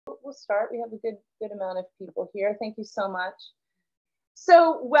we'll start. We have a good amount of people here. Thank you so much.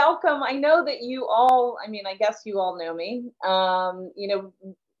 So welcome. I know that you all, I mean, I guess you all know me, you know,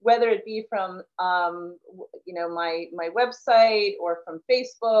 whether it be from, you know, my website or from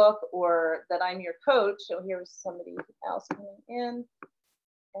Facebook, or that I'm your coach. So here's somebody else coming in.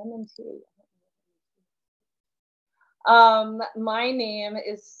 M&T. My name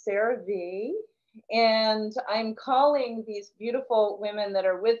is Sarah V, and I'm calling these beautiful women that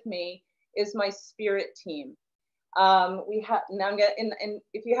are with me is my spirit team. We have now. And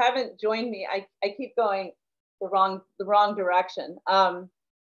if you haven't joined me, I keep going the wrong direction.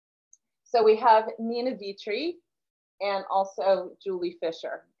 So we have Nina Vietri and also Julie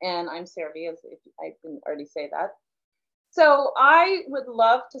Fisher, and I'm Sarah V, as if I didn't already say that. So I would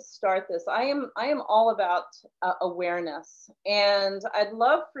love to start this. I am all about awareness, and I'd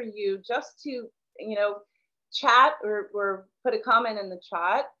love for you just to, you know, chat or put a comment in the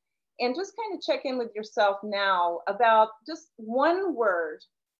chat and just kind of check in with yourself now about just one word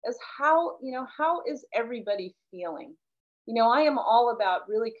as how, you know, how is everybody feeling? You know, I am all about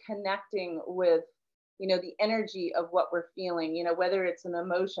really connecting with, you know, the energy of what we're feeling, you know, whether it's an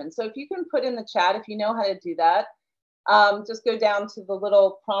emotion. So if you can put in the chat, if you know how to do that, just go down to the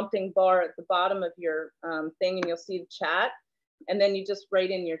little prompting bar at the bottom of your thing, and you'll see the chat, and then you just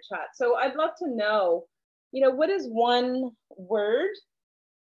write in your chat. So I'd love to know, you know, what is one word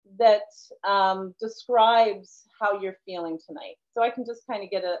that describes how you're feeling tonight? So I can just kind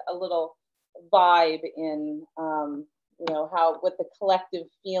of get a little vibe in, you know, what the collective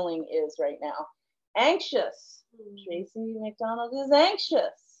feeling is right now. Anxious. Tracy McDonald is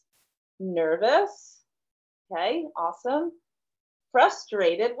anxious. Nervous. Okay, awesome.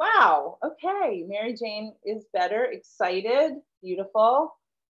 Frustrated. Wow. Okay, Mary Jane is better. Excited. Beautiful.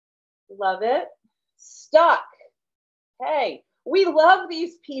 Love it. Stuck. Hey, we love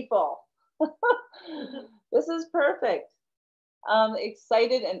these people. This is perfect.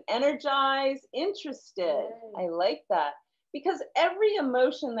 Excited and energized. Interested. Yay. I like that, because every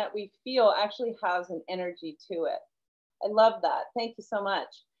emotion that we feel actually has an energy to it. I love that. Thank you so much.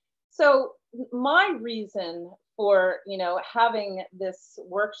 So my reason for, you know, having this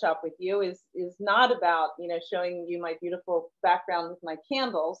workshop with you is not about, you know, showing you my beautiful background with my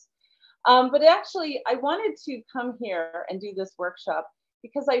candles, but actually I wanted to come here and do this workshop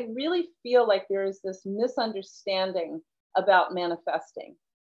because I really feel like there is this misunderstanding about manifesting,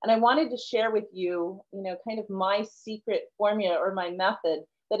 and I wanted to share with you, you know, kind of my secret formula or my method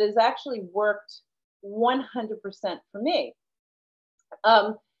that has actually worked 100% for me.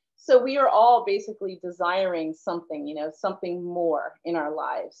 So we are all basically desiring something, you know, something more in our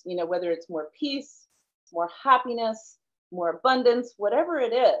lives, you know, whether it's more peace, more happiness, more abundance, whatever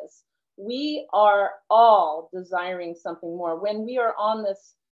it is, we are all desiring something more when we are on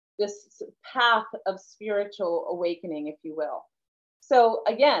this path of spiritual awakening, if you will. So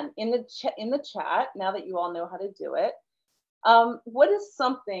again, in the chat, now that you all know how to do it, what is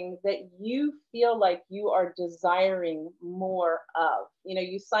something that you feel like you are desiring more of? You know,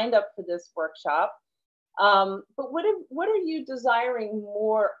 you signed up for this workshop, but what are you desiring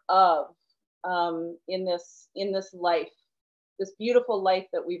more of in this life, this beautiful life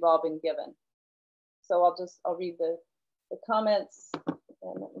that we've all been given? So I'll read the comments,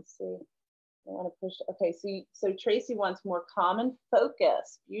 and let me see. I want to push. Okay, so Tracy wants more calm and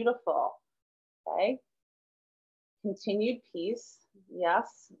focus. Beautiful. Okay. Continued peace.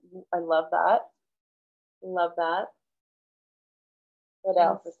 Yes, I love that. Love that. What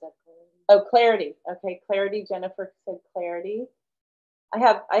else? Oh, clarity. Okay, clarity. Jennifer said clarity. I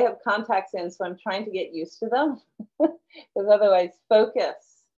have contacts in, so I'm trying to get used to them, because otherwise,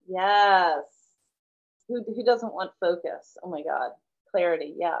 focus. Yes. Who doesn't want focus? Oh my God.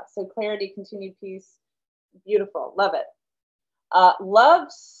 Clarity. Yeah. So clarity, continued peace. Beautiful. Love it. Love,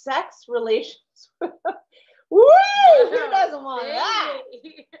 sex, relations. Woo! Who doesn't want that?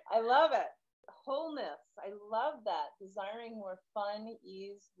 I love it. Wholeness. I love that. Desiring more fun,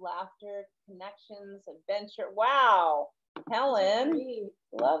 ease, laughter, connections, adventure. Wow. Helen.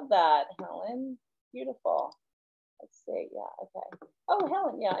 Love that, Helen. Beautiful. Let's see. Yeah. Okay. Oh,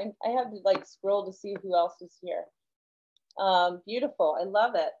 Helen. Yeah. I have to like scroll to see who else is here. Beautiful. I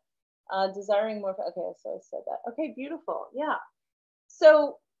love it. Desiring more. Okay. So I said that. Okay. Beautiful. Yeah.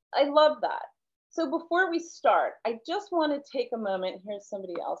 So I love that. So before we start, I just want to take a moment. Here's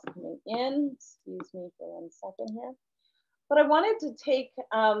somebody else coming in. Excuse me for 1 second here. But I wanted to take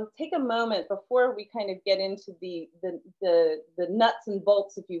a moment before we kind of get into the nuts and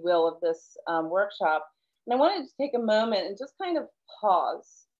bolts, if you will, of this workshop. And I wanted to take a moment and just kind of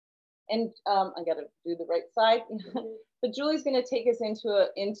pause And I got to do the right side. But Julie's going to take us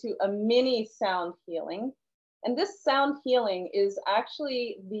into a mini sound healing. And this sound healing is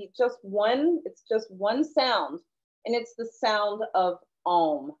actually it's just one sound, and it's the sound of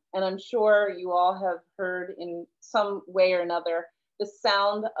Om. And I'm sure you all have heard in some way or another the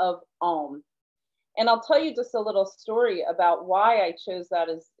sound of Om. And I'll tell you just a little story about why I chose that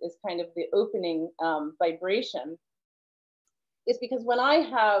as kind of the opening vibration. It's because when I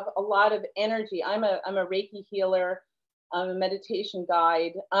have a lot of energy, I'm a Reiki healer, I'm a meditation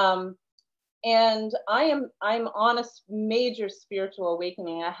guide, and I'm on a major spiritual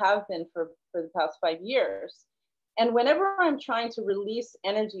awakening. I have been for the past 5 years. And whenever I'm trying to release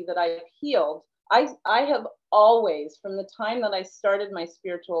energy that I've healed, I have always, from the time that I started my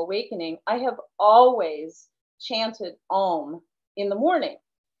spiritual awakening, I have always chanted Om in the morning.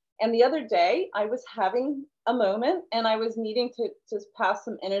 And the other day I was having a moment and I was needing to pass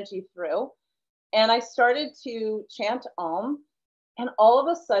some energy through. And I started to chant Om. And all of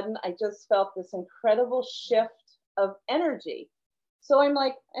a sudden, I just felt this incredible shift of energy. So I'm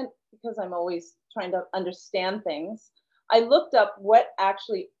like, and because I'm always trying to understand things, I looked up what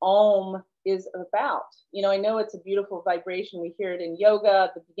actually Om is about. You know, I know it's a beautiful vibration. We hear it in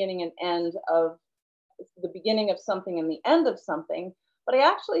yoga, the beginning and end of the beginning of something and the end of something. But I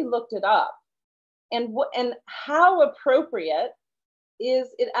actually looked it up. And how appropriate is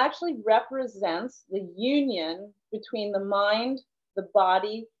it actually represents the union between the mind, the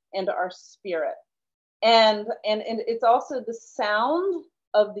body, and our spirit. And it's also the sound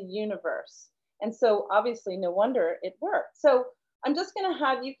of the universe. And so obviously no wonder it worked. So I'm just going to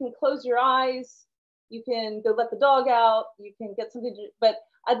have, you can close your eyes, you can go let the dog out, you can get something to, but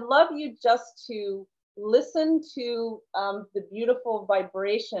I'd love you just to listen to the beautiful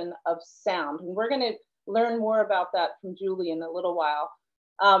vibration of sound. And we're going to learn more about that from Julie in a little while.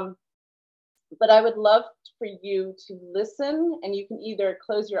 But I would love for you to listen, and you can either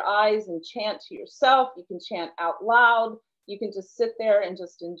close your eyes and chant to yourself, you can chant out loud, you can just sit there and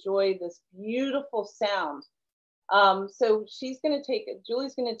just enjoy this beautiful sound. So Julie's going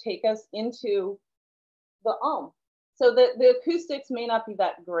to take us into the Om. So the acoustics may not be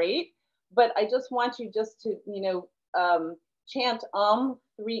that great, but I just want you just to, chant Om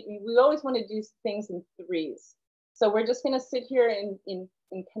three. We always want to do things in threes. So we're just going to sit here in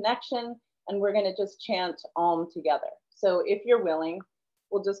connection, and we're going to just chant Om together. So if you're willing,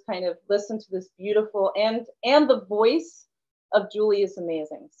 we'll just kind of listen to this beautiful, and the voice of Julie is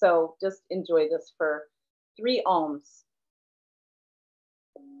amazing. So just enjoy this for 3 Oms.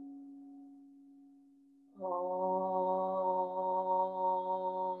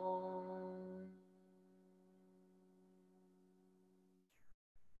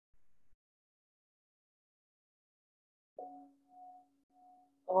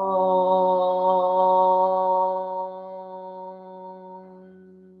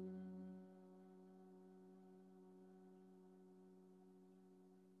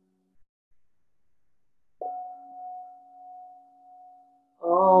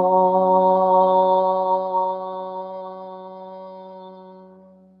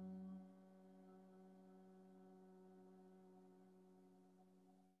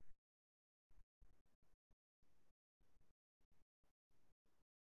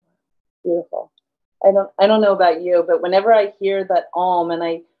 Beautiful. I don't know about you, but whenever I hear that Om, and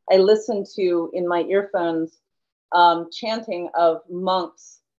I listen to in my earphones chanting of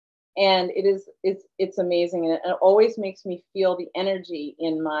monks, and it's amazing, and it always makes me feel the energy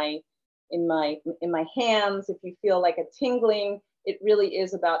in my hands. If you feel like a tingling, it really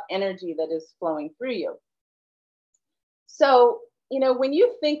is about energy that is flowing through you. So, when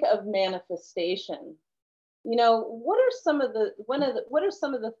you think of manifestation, what are some of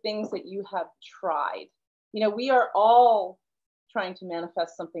the things that you have tried? We are all trying to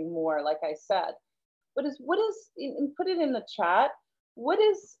manifest something more, like I said. What is, and put it in the chat. What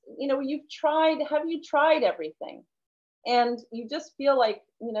is, have you tried everything? And you just feel like,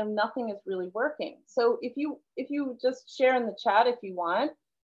 nothing is really working. So if you just share in the chat if you want,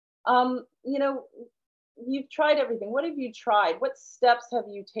 you've tried everything. What have you tried? What steps have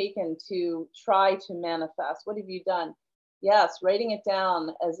you taken to try to manifest? What have you done? Yes, writing it down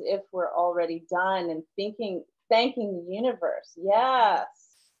as if we're already done, and thanking the universe. Yes,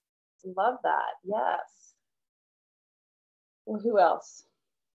 love that. Yes. Well, who else?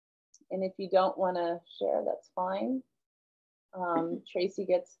 And if you don't want to share, that's fine. Tracy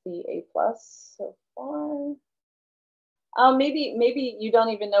gets the A+ so far. Maybe you don't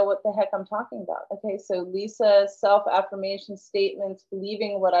even know what the heck I'm talking about. Okay, so Lisa, self-affirmation statements,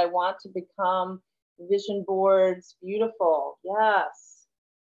 believing what I want to become, vision boards, beautiful. Yes.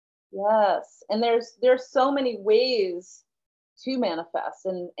 Yes. And there's so many ways to manifest.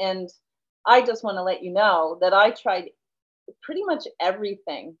 And I just want to let you know that I tried pretty much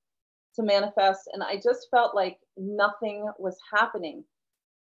everything to manifest, and I just felt like nothing was happening.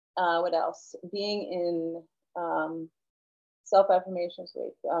 What else? Being in self affirmations,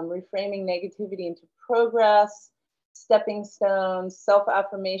 reframing negativity into progress, stepping stones, self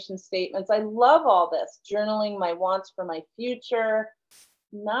affirmation statements. I love all this. Journaling my wants for my future.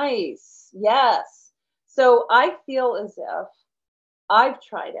 Nice. Yes. So I feel as if I've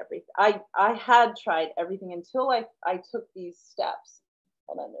tried everything. I had tried everything until I took these steps.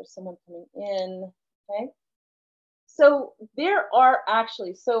 Hold on, there's someone coming in. Okay. So there are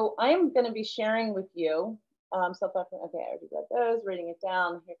actually, so I'm going to be sharing with you self-affirmation. Okay, I already read those, writing it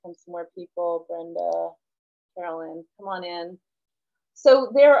down. Here comes some more people. Brenda, Carolyn, come on in.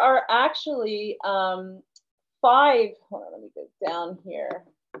 So there are actually five. Hold on, let me go down here.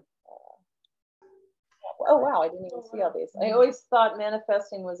 Oh, wow, I didn't even see all these. I always thought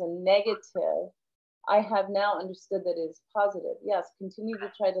manifesting was a negative. I have now understood that it is positive. Yes, continue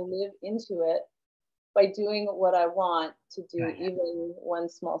to try to live into it by doing what I want to do, even one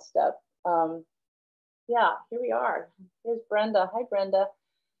small step. Yeah, here we are. Here's Brenda. Hi, Brenda.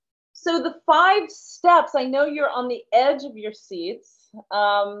 So the 5 steps, I know you're on the edge of your seats.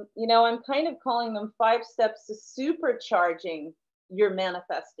 I'm kind of calling them 5 steps to supercharging your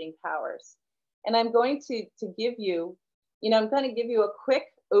manifesting powers. And I'm going to give you, I'm going to give you a quick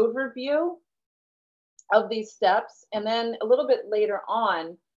overview of these steps. And then a little bit later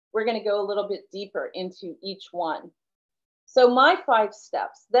on, we're going to go a little bit deeper into each one. So my 5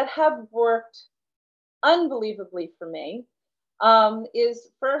 steps that have worked unbelievably for me is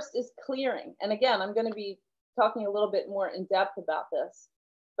first is clearing. And again, I'm going to be talking a little bit more in depth about this.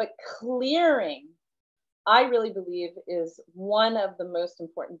 But clearing, I really believe, is one of the most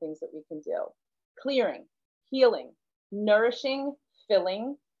important things that we can do. Clearing, healing, nourishing,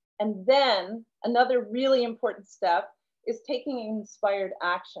 filling. And then another really important step is taking inspired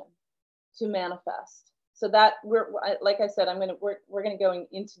action to manifest. So that like I said, we're going to go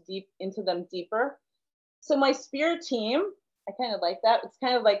into them deeper. So my spirit team, I kind of like that. It's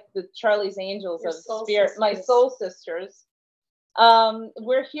kind of like the Charlie's Angels of spirit, my soul sisters.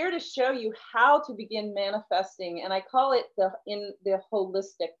 We're here to show you how to begin manifesting, and I call it in the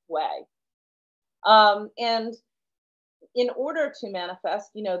holistic way. And in order to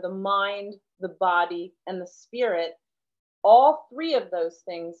manifest, the mind, the body, and the spirit, all 3 of those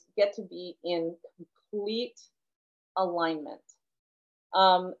things get to be in complete alignment.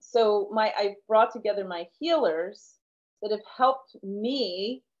 So I brought together my healers that have helped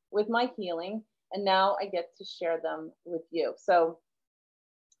me with my healing, and now I get to share them with you. So,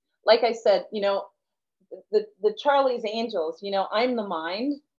 like I said, the Charlie's Angels, I'm the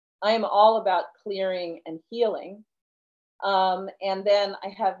mind. I am all about clearing and healing. And then I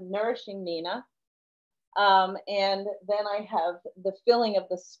have Nourishing Nina. And then I have the filling of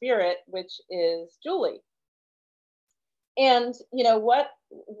the spirit, which is Julie. And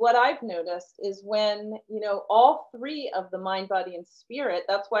what I've noticed is when all 3 of the mind, body, and spirit,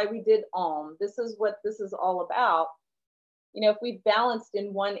 that's why we did Om. This is what this is all about. If we balanced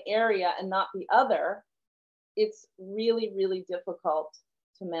in one area and not the other, it's really, really difficult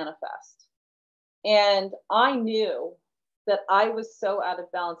to manifest. And I knew that I was so out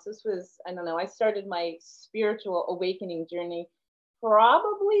of balance. This was, I don't know, I started my spiritual awakening journey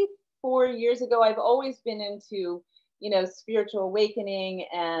probably 4 years ago. I've always been into spiritual awakening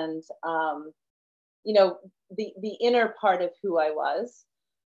and, the inner part of who I was.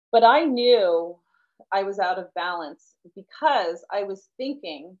 But I knew I was out of balance because I was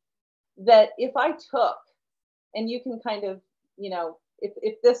thinking that if I took, and you can kind of,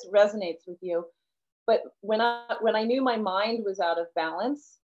 if this resonates with you, but when I knew my mind was out of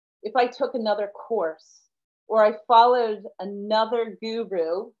balance, if I took another course or I followed another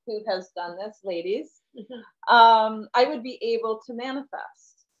guru who has done this, ladies, I would be able to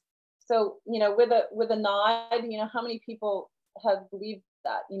manifest. So, with a nod, how many people have believed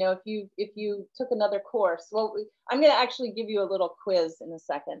that? If you took another course, well, I'm going to actually give you a little quiz in a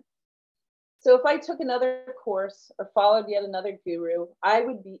second. So if I took another course or followed yet another guru, I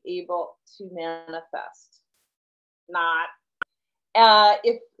would be able to manifest. Not.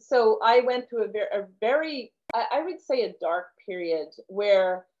 So I went through a very, I would say, a dark period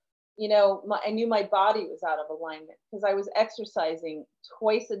where I knew my body was out of alignment because I was exercising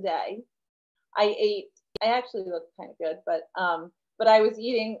twice a day. I actually looked kind of good, but I was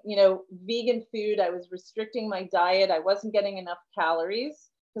eating, vegan food. I was restricting my diet. I wasn't getting enough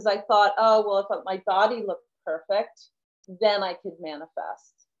calories because I thought, oh, well, if my body looked perfect, then I could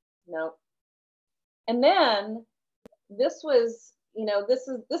manifest. no. And then this was, this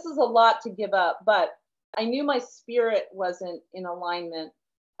is a lot to give up, but I knew my spirit wasn't in alignment.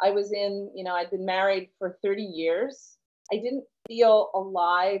 I was I'd been married for 30 years. I didn't feel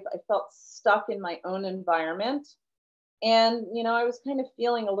alive. I felt stuck in my own environment. And, I was kind of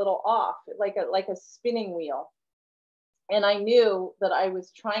feeling a little off, like a spinning wheel. And I knew that I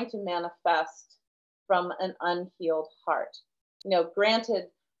was trying to manifest from an unhealed heart.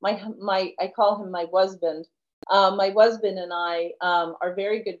 Granted, I call him my husband. My husband and I are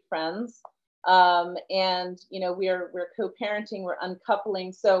very good friends, and we're co-parenting, we're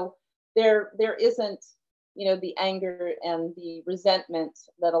uncoupling. So there isn't the anger and the resentment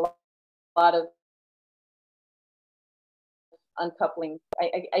that a lot of uncoupling.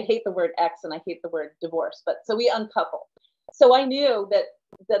 I hate the word ex and I hate the word divorce, but so we uncouple. So I knew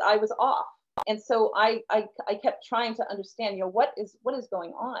that I was off. And so I kept trying to understand, what is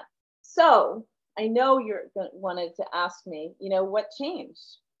going on. So I know you're wanted to ask me, what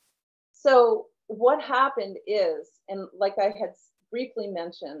changed. So what happened is, and like I had briefly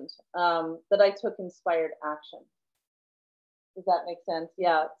mentioned, that I took inspired action. Does that make sense?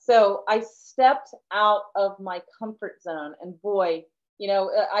 Yeah. So I stepped out of my comfort zone, and boy,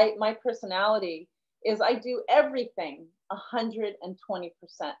 my personality is I do everything 120%.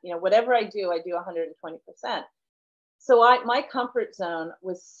 Whatever I do 120%. So my comfort zone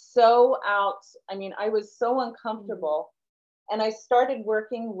was so out. I mean, I was so uncomfortable, and I started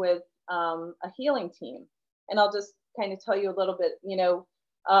working with a healing team. And I'll just kind of tell you a little bit.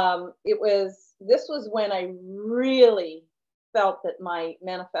 This was when I really felt that my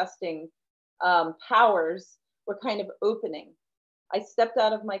manifesting powers were kind of opening. I stepped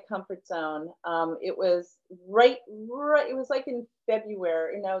out of my comfort zone. It was right. It was like in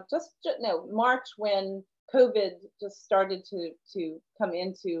February, March, when COVID just started to come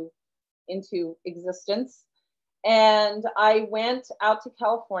into existence. And I went out to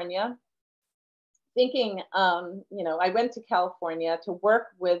California thinking, I went to California to work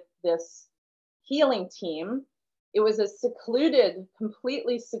with this healing team. It was a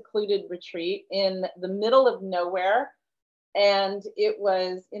completely secluded retreat in the middle of nowhere. And it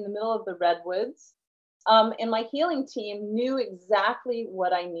was in the middle of the redwoods. And my healing team knew exactly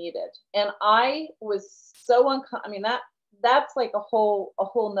what I needed. And I was so uncomfortable. I mean, that's like a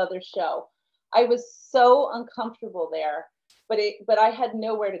whole nother show. I was so uncomfortable there, but I had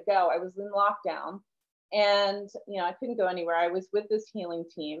nowhere to go. I was in lockdown, and I couldn't go anywhere. I was with this healing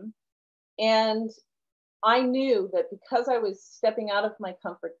team, and I knew that because I was stepping out of my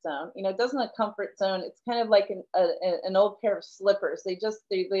comfort zone. Doesn't a comfort zone? It's kind of like an old pair of slippers.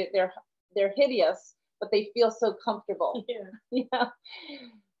 They're hideous, but they feel so comfortable. Yeah.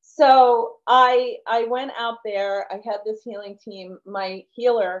 So I went out there. I had this healing team. My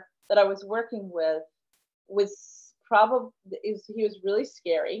healer that I was working with was he was really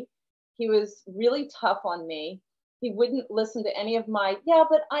scary. He was really tough on me. He wouldn't listen to any of my, yeah,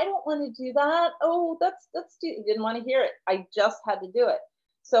 but I don't want to do that. Oh, he didn't want to hear it. I just had to do it.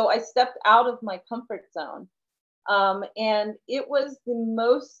 So I stepped out of my comfort zone. And it was the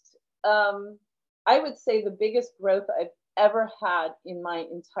most, I would say, the biggest growth I've ever had in my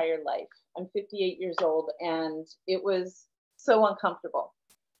entire life. I'm 58 years old, and it was so uncomfortable.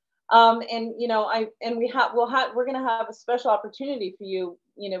 We're going to have a special opportunity for you,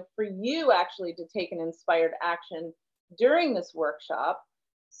 for you actually to take an inspired action during this workshop.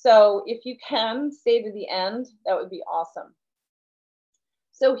 So if you can stay to the end, that would be awesome.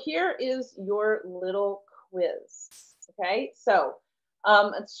 So here is your little quiz. Okay, so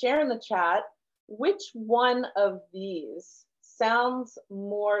let's share in the chat. Which one of these sounds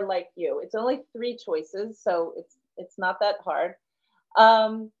more like you? It's only 3 choices, so it's not that hard.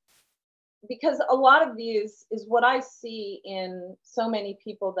 Because a lot of these is what I see in so many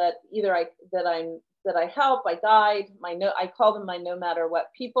people that either I help, I guide, I call them my no matter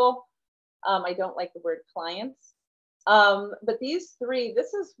what people. I don't like the word clients. But these 3,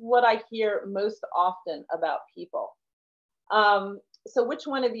 this is what I hear most often about people. So which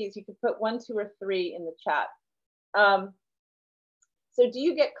one of these? You could put 1, 2, or 3 in the chat. So do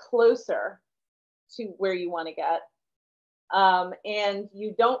you get closer to where you want to get? And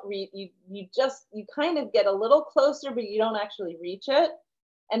you don't you kind of get a little closer, but you don't actually reach it.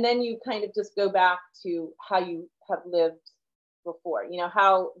 And then you kind of just go back to how you have lived before,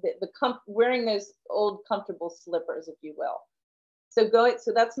 how wearing those old comfortable slippers, if you will. So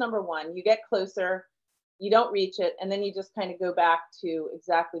that's number 1. You get closer, you don't reach it, and then you just kind of go back to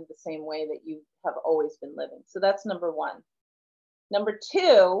exactly the same way that you have always been living. So that's number 1. Number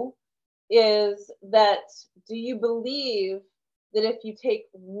 2 is that, do you believe that if you take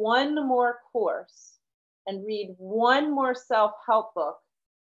one more course and read one more self-help book,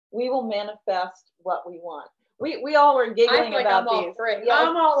 we will manifest what we want. We all were giggling about these. All three. Yeah.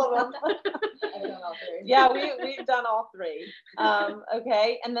 I'm all of them. I've done all three. Yeah, we've done all three.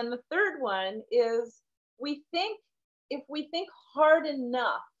 Okay, and then the third one is if we think hard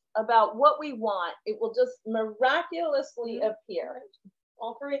enough about what we want, it will just miraculously appear.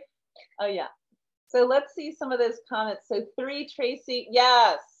 All three. Oh yeah. So let's see some of those comments. So 3, Tracy.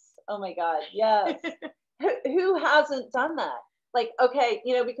 Yes. Oh my God. Yes. Who hasn't done that? Like, okay,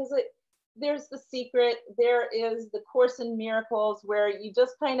 because there's The Secret, there is the Course in Miracles, where you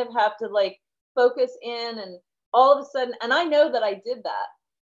just kind of have to like focus in, and all of a sudden, and I know that I did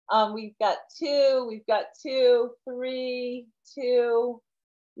that. We've got 2, 3, 2.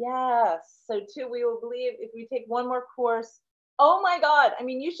 Yes. So 2, we will believe if we take one more course. Oh my God. I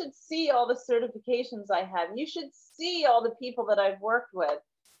mean, you should see all the certifications I have. You should see all the people that I've worked with.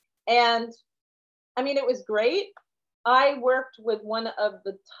 And I mean, it was great. I worked with one of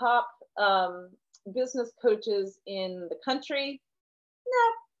the top business coaches in the country.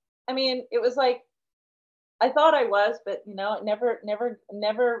 No, I mean, it was like, I thought I was, but never,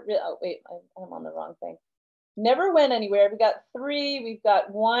 oh wait, I'm on the wrong thing. Never went anywhere. We got 3, we've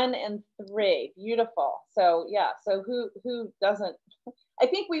got 1 and 3. Beautiful. So yeah, so who doesn't? I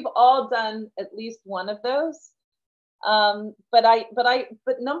think we've all done at least one of those. But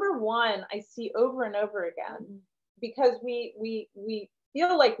number 1, I see over and over again, because we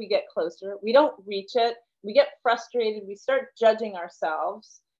feel like we get closer, we don't reach it, we get frustrated, we start judging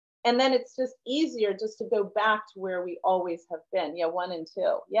ourselves, and then it's just easier just to go back to where we always have been. Yeah, 1 and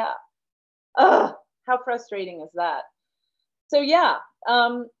 2. Yeah. Ugh, how frustrating is that? So yeah,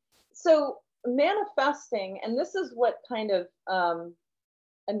 so manifesting, and this is what kind of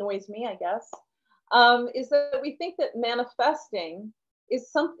annoys me, I guess, is that we think that manifesting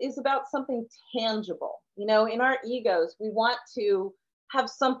is about something tangible. In our egos, we want to have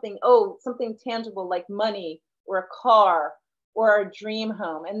something tangible, like money or a car or our dream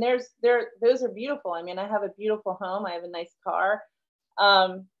home. And those are beautiful. I mean, I have a beautiful home. I have a nice car.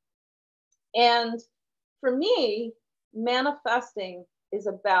 And for me, manifesting is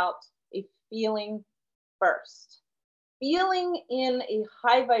about a feeling first. Feeling in a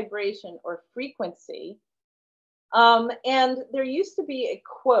high vibration or frequency. And there used to be a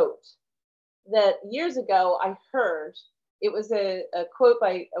quote that years ago I heard. It was a quote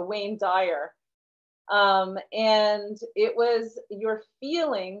by Wayne Dyer. And it was, your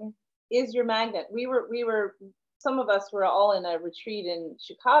feeling is your magnet. Some of us were all in a retreat in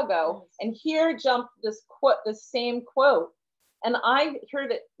Chicago, and here jumped this quote, the same quote. And I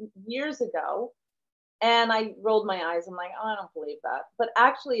heard it years ago, and I rolled my eyes. I'm like, oh, I don't believe that. But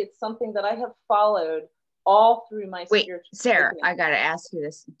actually, it's something that I have followed all through my spiritual. Sarah, awakening. I got to ask you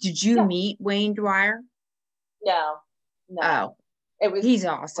this. Did you meet Wayne Dyer? No. Oh, he's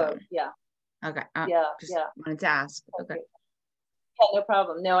awesome. Yeah. Okay. Just wanted to ask. Okay. Yeah, no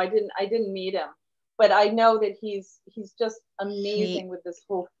problem. No, I didn't meet him, but I know that he's just amazing with this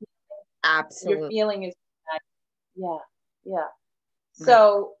whole feeling. Absolutely. Your feeling is, yeah.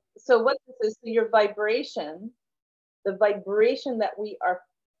 So what this is, your vibration, the vibration that we are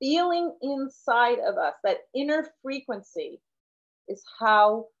feeling inside of us, that inner frequency, is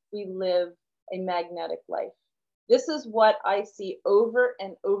how we live a magnetic life. This is what I see over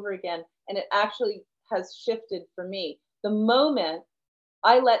and over again, and it actually has shifted for me. The moment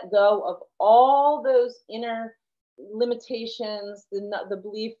I let go of all those inner limitations, the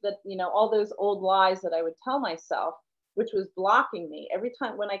belief that, all those old lies that I would tell myself, which was blocking me, every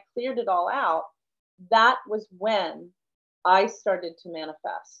time when I cleared it all out, that was when I started to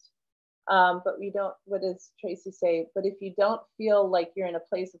manifest. But we don't, what does Tracy say? But if you don't feel like you're in a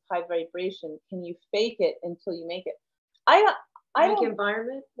place of high vibration, can you fake it until you make it? I like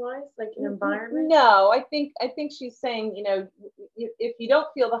environment wise, like an environment? No, I think she's saying, if you don't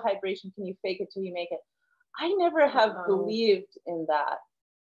feel the vibration, can you fake it till you make it? I never have believed in that.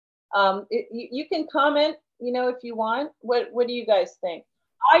 You can comment, if you want. What do you guys think?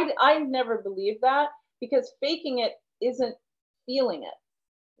 I never believed that, because faking it isn't feeling it,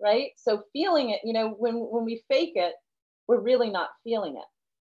 right? So feeling it, when we fake it, we're really not feeling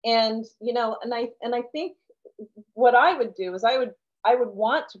it. And and I think what I would do is I would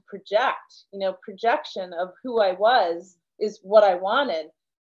want to project, projection of who I was is what I wanted.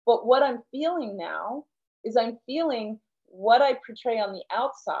 But what I'm feeling now is I'm feeling what I portray on the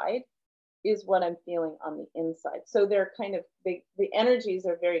outside is what I'm feeling on the inside. So they're kind of the energies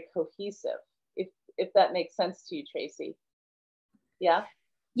are very cohesive, if that makes sense to you, Tracy. Yeah.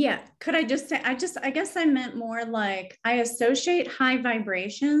 Yeah. Could I just say, I guess I meant more like I associate high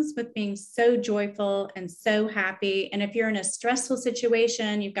vibrations with being so joyful and so happy. And if you're in a stressful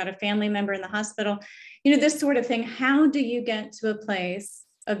situation, you've got a family member in the hospital, this sort of thing. How do you get to a place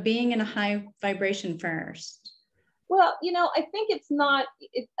of being in a high vibration first? Well, I think it's not,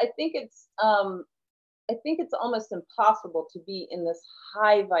 I think it's almost impossible to be in this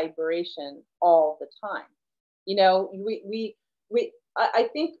high vibration all the time. I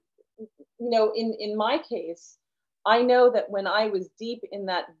think, in my case, I know that when I was deep in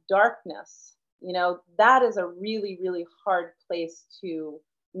that darkness, that is a really, really hard place to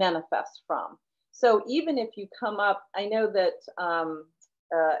manifest from. So even if you come up, I know that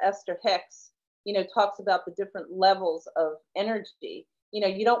Esther Hicks, talks about the different levels of energy.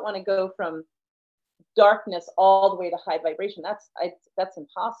 You don't want to go from darkness all the way to high vibration. That's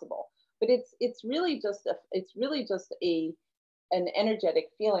impossible. But it's really just an energetic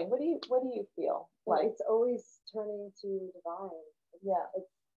feeling. What do you feel? Well, it's always turning to divine. Yeah.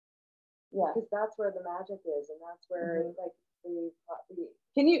 Because that's where the magic is, and that's where like the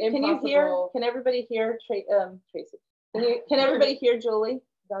can you hear? Can everybody hear Tracy? Can everybody hear Julie?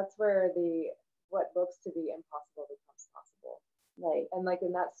 That's where what looks to be impossible becomes possible. Right. And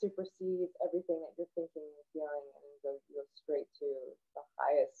that supersedes everything that you're thinking and feeling, and you go straight to the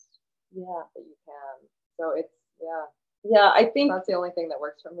highest that you can. So it's I think that's the only thing that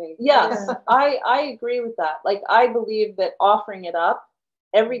works for me. Yes, I agree with that. Like, I believe that offering it up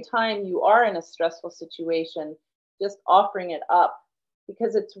every time you are in a stressful situation, just offering it up,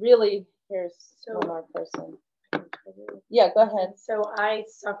 because it's really, here's one more person. Yeah, go ahead. So I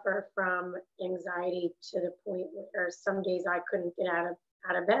suffer from anxiety to the point where some days I couldn't get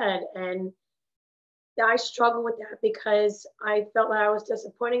out of bed, and I struggle with that because I felt like I was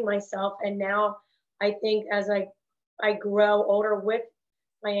disappointing myself. And now I think as I grow older with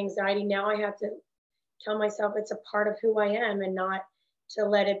my anxiety, now I have to tell myself it's a part of who I am, and not to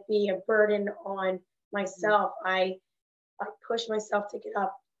let it be a burden on myself. I push myself to get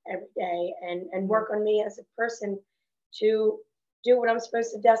up every day and work on me as a person to do what I'm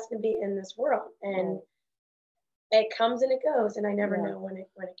supposed to destined to be in this world. And it comes and it goes, and I never know when it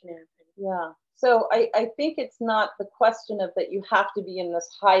can happen. Yeah. So I think it's not the question of that you have to be in this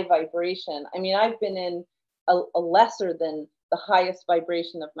high vibration. I mean, I've been in a lesser than the highest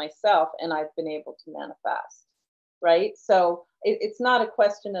vibration of myself, and I've been able to manifest, right? So it's not a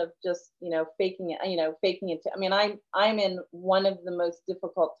question of just, faking it, faking it. I mean, I'm in one of the most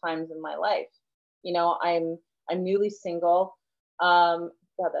difficult times in my life. I'm newly single. God,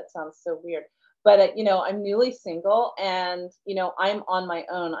 that sounds so weird. But, I'm newly single, and, I'm on my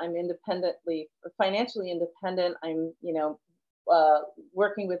own. I'm financially independent. I'm,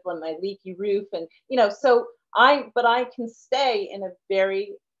 working with my leaky roof, and, but I can stay in a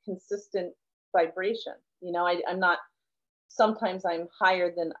very consistent vibration. I'm not, sometimes I'm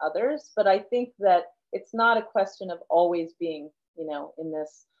higher than others, but I think that it's not a question of always being, in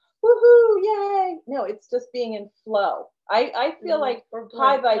this woohoo, yay. No, it's just being in flow. I feel like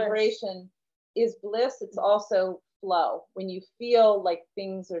high vibration is bliss. It's also flow, when you feel like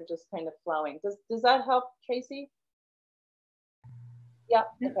things are just kind of flowing. Does that help, Tracy? Yeah.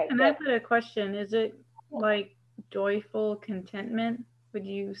 Okay. And I've got a question. Is it like joyful contentment? Would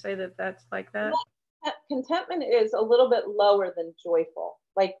you say that that's like that? Contentment is a little bit lower than joyful.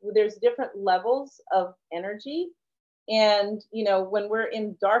 Like, there's different levels of energy. And, when we're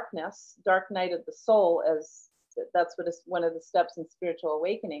in darkness, dark night of the soul, as that's what is one of the steps in spiritual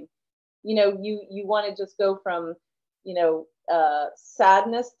awakening, you want to just go from,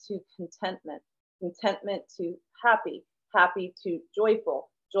 sadness to contentment, contentment to happy, happy to joyful,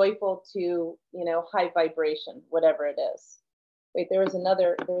 joyful to, high vibration, whatever it is. Wait, there was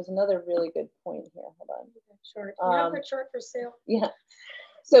another really good point here. Hold on. Short. You have the chart for sale. Yeah.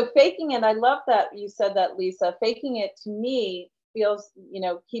 So faking it, I love that you said that, Lisa. Faking it, to me, feels,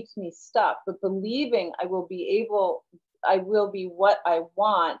 keeps me stuck. But believing I will be what I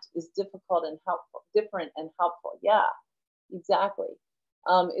want is difficult and helpful, different and helpful. Yeah, exactly.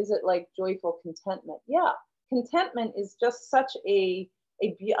 Is it like joyful contentment? Yeah. Contentment is just such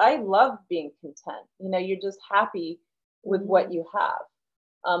I love being content. You're just happy with what you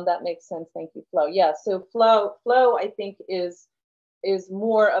have. That makes sense. Thank you, Flo. Yeah. So flow, I think is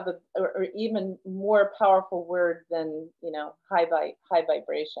more of or even more powerful word than, high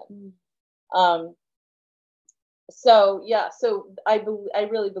vibration. So yeah, so I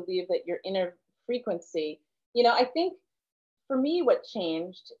really believe that your inner frequency, I think for me, what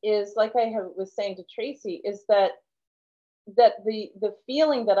changed is, like I was saying to Tracy, is that the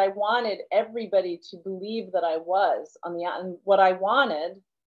feeling that I wanted everybody to believe that I was and what I wanted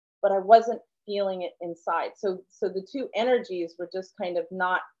but I wasn't feeling it inside. So the two energies were just kind of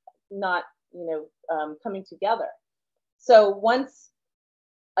not coming together. So once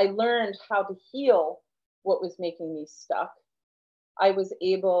I learned how to heal what was making me stuck, I was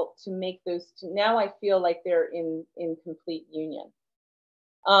able to make those two. Now I feel like they're in complete union.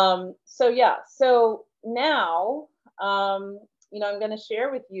 So now, I'm going to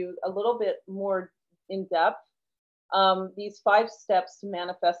share with you a little bit more in depth these 5 steps to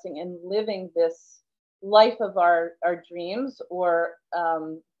manifesting and living this life of our dreams, or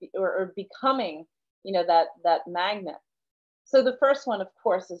becoming, that magnet. So the first one, of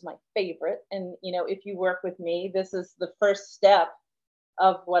course, is my favorite. And, if you work with me, this is the first step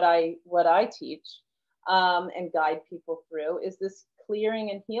of what I teach and guide people through, is this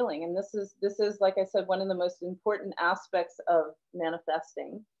clearing and healing. And this is, like I said, one of the most important aspects of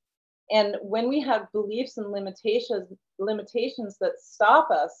manifesting. And when we have beliefs and limitations that stop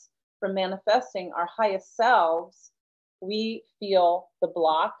us from manifesting our highest selves, we feel the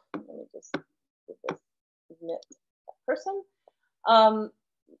block. Let me just admit that person.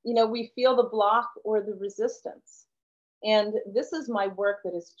 We feel the block or the resistance. And this is my work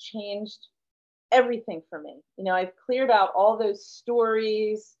that has changed everything for me. I've cleared out all those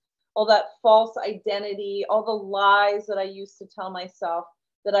stories, all that false identity, all the lies that I used to tell myself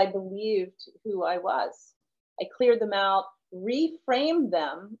that I believed who I was. I cleared them out, reframed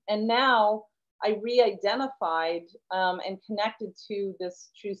them, and now I re-identified and connected to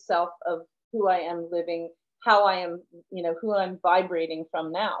this true self of who I am living, how I am, who I'm vibrating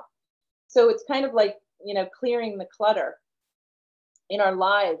from now. So it's kind of like, clearing the clutter in our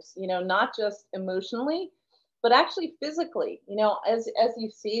lives, not just emotionally, but actually physically. As you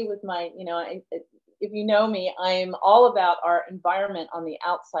see with my, if you know me, I'm all about our environment on the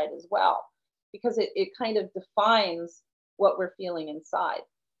outside as well, because it kind of defines what we're feeling inside.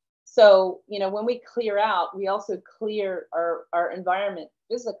 So, when we clear out, we also clear our environment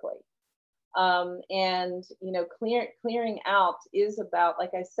physically. Clearing out is about,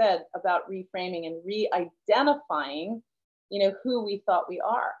 like I said, about reframing and re-identifying, who we thought we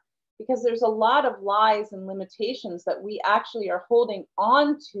are. Because there's a lot of lies and limitations that we actually are holding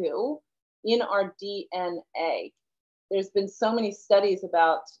on to in our DNA. There's been so many studies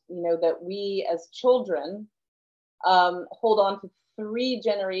about, that we as children hold on to 3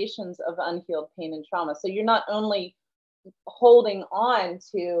 generations of unhealed pain and trauma. So you're not only holding on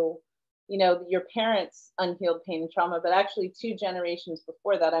to, your parents' unhealed pain and trauma, but actually 2 generations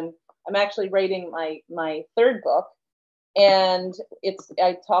before that. I'm actually writing my 3rd book, and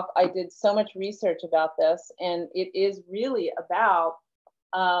I did so much research about this, and it is really about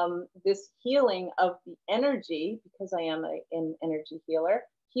this healing of the energy, because I am an energy healer,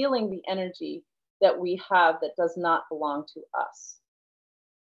 healing the energy that we have that does not belong to us.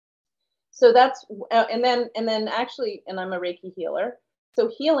 So that's, and then actually, and I'm a Reiki healer. So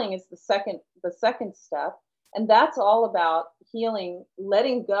healing is the second step. And that's all about healing,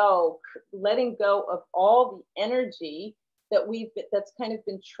 letting go of all the energy that's kind of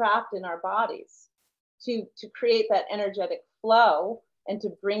been trapped in our bodies, to create that energetic flow and to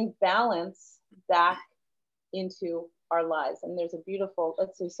bring balance back into our lives. And there's a beautiful,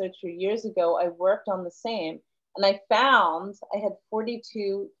 let's say, so 2 years ago, I worked on the same, and I found I had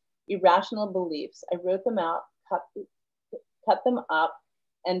 42 irrational beliefs. I wrote them out, cut them up,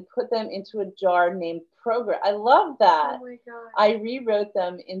 and put them into a jar named program. I love that. Oh my God. I rewrote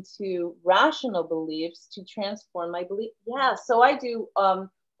them into rational beliefs to transform my belief. Yeah, so I do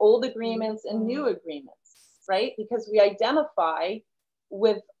old agreements and new agreements, right? Because we identify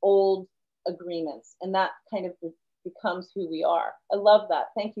with old agreements, and that kind of becomes who we are. I love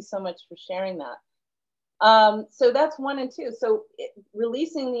that. Thank you so much for sharing that. So that's 1 and 2. So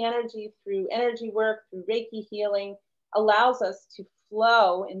releasing the energy through energy work, through Reiki healing, allows us to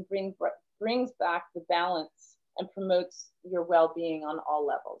flow and brings back the balance and promotes your well-being on all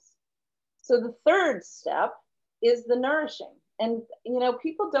levels. So the 3rd step is the nourishing. And,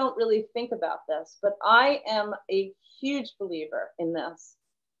 people don't really think about this, but I am a huge believer in this,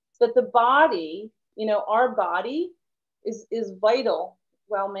 that the body, our body is vital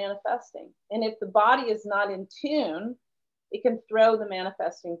while manifesting. And if the body is not in tune, it can throw the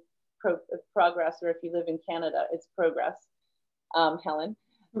manifesting progress, or if you live in Canada, it's progress, Helen.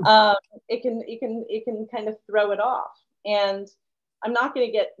 It can kind of throw it off. And I'm not going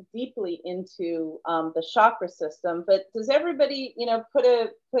to get deeply into the chakra system, but does everybody,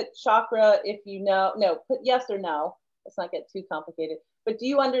 put chakra, if put yes or no. Let's not get too complicated. But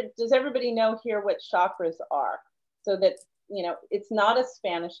does everybody know here what chakras are? So that, it's not a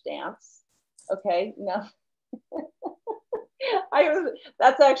Spanish dance. Okay, no.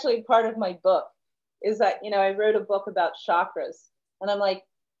 That's actually part of my book, is that, I wrote a book about chakras, and I'm like,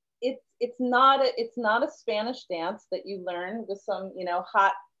 it's not a Spanish dance that you learn with some,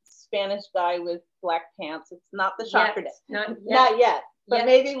 hot Spanish guy with black pants. It's not the chakra dance. Not yet. But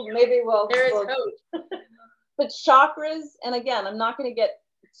maybe we'll. There is hope. But chakras, and again, I'm not going to get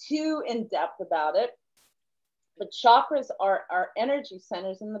too in depth about it, but chakras are energy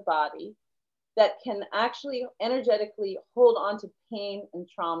centers in the body that can actually energetically hold on to pain and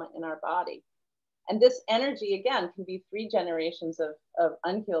trauma in our body. And this energy, again, can be 3 generations of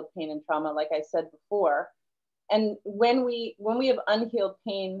unhealed pain and trauma, like I said before. And when we have unhealed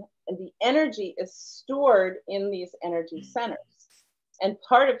pain, the energy is stored in these energy centers. And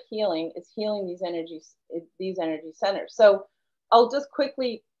part of healing is healing these energy centers. So I'll just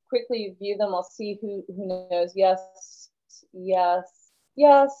quickly view them. I'll see who knows. Yes, yes,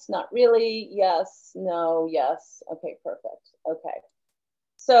 yes, not really. Yes, no, yes. Okay, perfect. Okay.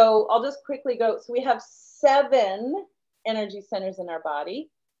 So I'll just quickly go. So we have 7 energy centers in our body,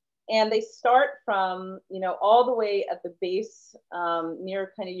 and they start from, all the way at the base,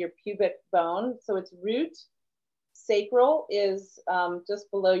 near kind of your pubic bone. So it's root. Sacral is just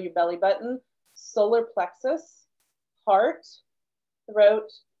below your belly button, solar plexus, heart,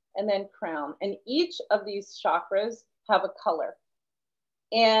 throat, and then crown. And each of these chakras have a color.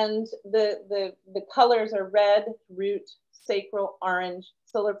 And the colors are red, root, sacral, orange,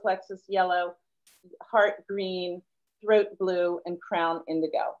 solar plexus, yellow, heart, green, throat, blue, and crown,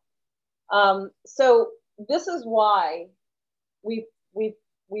 indigo. So this is why we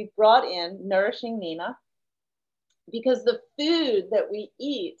brought in Nourishing Nina, because the food that we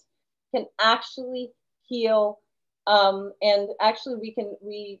eat can actually heal, and actually we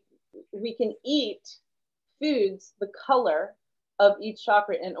can eat foods the color of each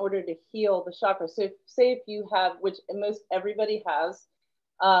chakra in order to heal the chakra. So say if you have, which most everybody has,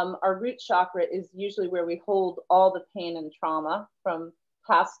 our root chakra is usually where we hold all the pain and trauma from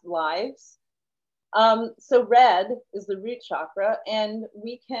past lives. So red is the root chakra, and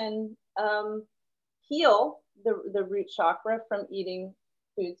we can heal the root chakra from eating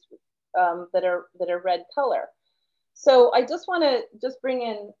foods that are red color. So I just want to bring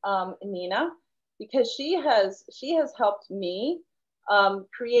in Nina, because she has helped me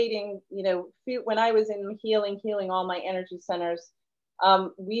creating, food. When I was in healing all my energy centers,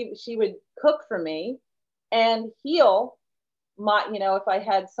 she would cook for me and heal my, if I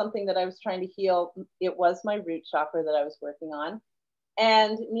had something that I was trying to heal, it was my root chakra that I was working on.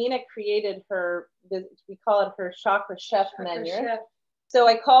 And Nina created we call it her chakra chef menu. So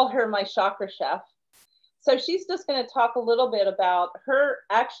I call her my chakra chef. So she's just going to talk a little bit about her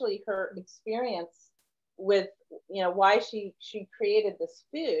experience with, why she created this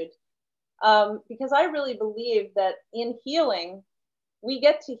food. Because I really believe that in healing, we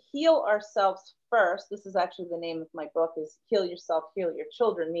get to heal ourselves first. This is actually the name of my book, is Heal Yourself, Heal Your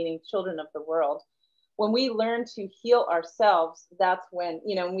Children, meaning children of the world. When we learn to heal ourselves, that's when,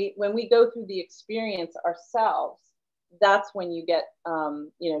 when we go through the experience ourselves, that's when you get,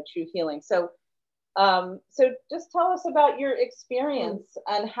 true healing. So just tell us about your experience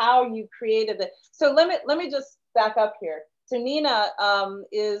and how you created it. So let me just back up here. So Nina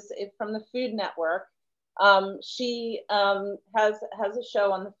is from the Food Network. She has a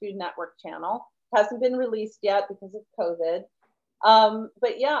show on the Food Network channel. Hasn't been released yet because of COVID.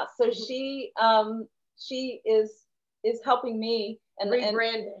 But yeah, so she is helping me and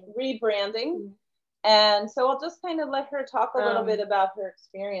rebranding. And so I'll just kind of let her talk a little bit about her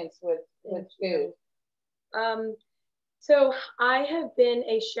experience with food. So I have been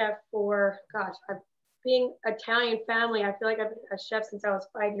a chef for, being Italian family, I feel like I've been a chef since I was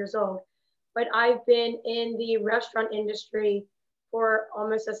 5 years old. But I've been in the restaurant industry for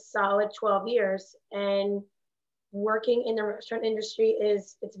almost a solid 12 years. And working in the restaurant industry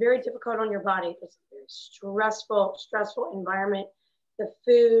it's very difficult on your body. It's a very stressful environment. The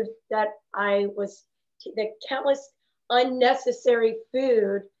food that the countless unnecessary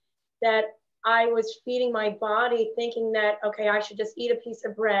food that I was feeding my body, thinking that, okay, I should just eat a piece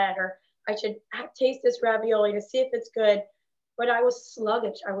of bread, or I should taste this ravioli to see if it's good. But I was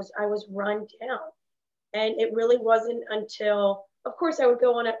sluggish. I was run down. And it really wasn't until, of course, I would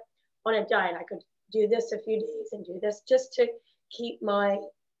go on a diet. I could do this a few days and do this just to keep my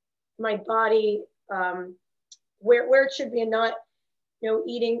body where it should be, and not,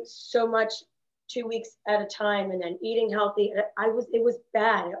 eating so much 2 weeks at a time and then eating healthy. It was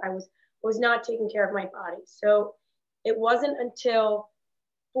bad. I was not taking care of my body. So it wasn't until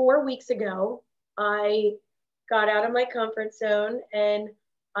 4 weeks ago, I got out of my comfort zone and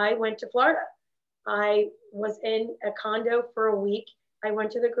I went to Florida. I was in a condo for a week. I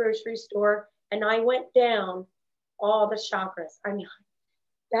went to the grocery store and I went down all the chakras. I mean,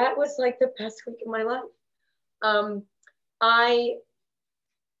 that was like the best week of my life. I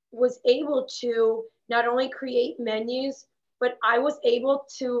was able to not only create menus, but I was able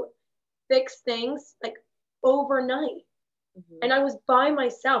to fix things like overnight. And I was by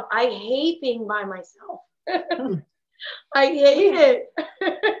myself. I hate being by myself. I hate it.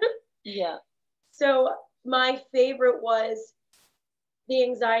 Yeah. So my favorite was the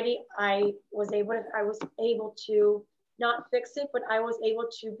anxiety. I was able to not fix it, but I was able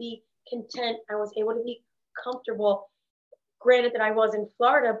to be content. I was able to be comfortable. Granted that I was in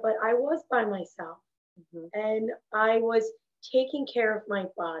Florida, but I was by myself. And I was taking care of my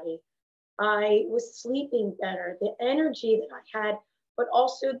body. I was sleeping better. The energy that I had, but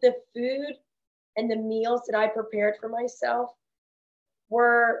also the food and the meals that I prepared for myself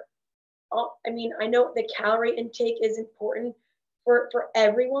were, I mean, I know the calorie intake is important for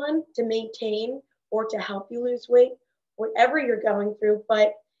everyone to maintain or to help you lose weight, whatever you're going through,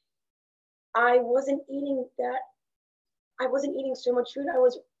 but I wasn't eating so much food. I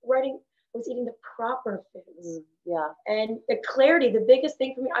was eating the proper foods. Yeah. And the clarity, the biggest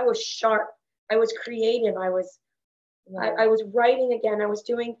thing for me, I was sharp. I was creative. I was writing again. I was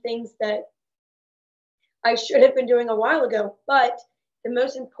doing things that I should have been doing a while ago. But the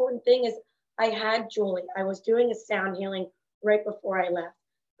most important thing is I had Julie. I was doing a sound healing right before I left.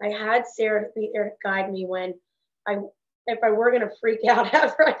 I had Sarah to be there to guide me if I were going to freak out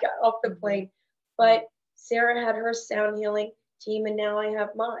after I got off the plane. But Sarah had her sound healing team, and now I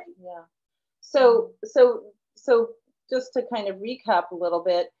have mine. Yeah. So just to kind of recap a little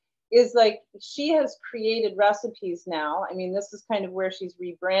bit, is like she has created recipes now. I mean, this is kind of where she's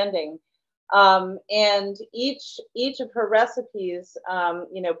rebranding. And each of her recipes,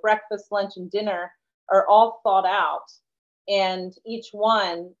 breakfast, lunch, and dinner are all thought out. And each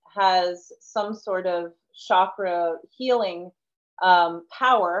one has some sort of chakra healing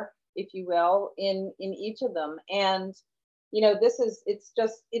power, if you will, in each of them. And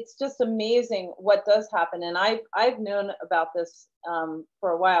it's just amazing what does happen. And I've known about this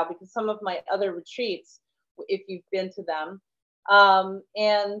for a while, because some of my other retreats, if you've been to them, sorry,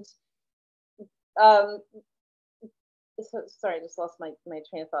 I just lost my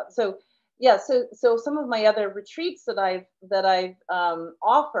train of thought. So yeah, so some of my other retreats that I've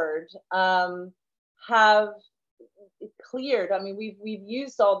offered have cleared. I mean, we've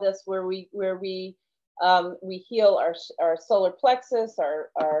used all this where we heal our solar plexus,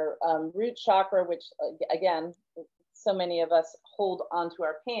 our root chakra, which again, so many of us hold onto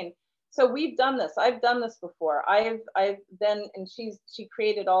our pain. So we've done this. I've done this before. I've then, and she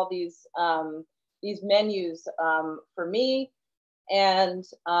created all these menus for me, and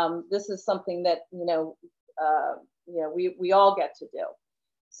this is something that we all get to do.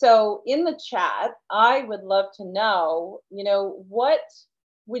 So in the chat, I would love to know, what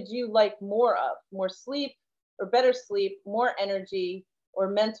would you like more of? More sleep, or better sleep, more energy, or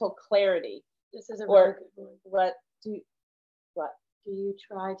mental clarity? This is a very good one. What do you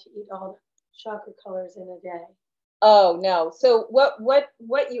try to eat all the chakra colors in a day? Oh no. So what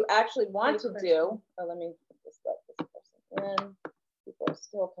you actually want to do? Oh, let me just let this person in. People are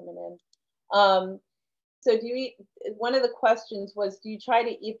still coming in. So do you eat? One of the questions was, do you try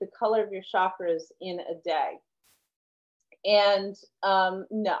to eat the color of your chakras in a day? And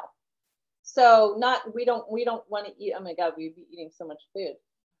no. So we don't want to eat. Oh my God, we'd be eating so much food.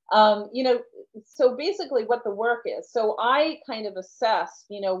 So basically what the work is. So I kind of assess,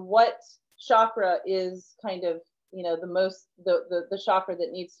 what chakra is kind of, the most, the chakra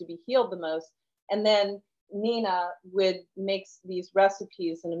that needs to be healed the most. And then Nina makes these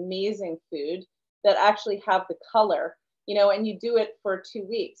recipes, an amazing food that actually have the color, and you do it for 2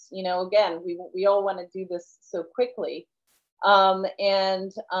 weeks. Again, we all want to do this so quickly.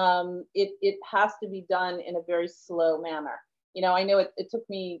 It has to be done in a very slow manner. I know it took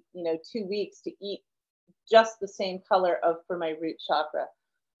me, 2 weeks to eat just the same color for my root chakra.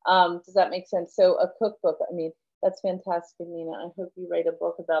 Does that make sense? So a cookbook, I mean, that's fantastic, Nina. I hope you write a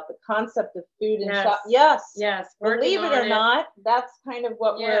book about the concept of food and chakra. Yes. Believe it or not, that's kind of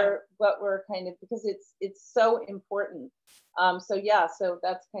what we're kind of, because it's so important. So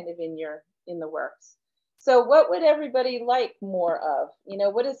that's kind of in the works. So what would everybody like more of?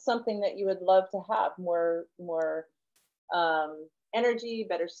 What is something that you would love to have? More energy,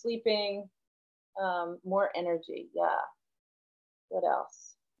 better sleeping, more energy. Yeah. What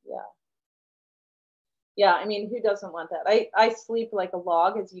else? Yeah. I mean, who doesn't want that? I sleep like a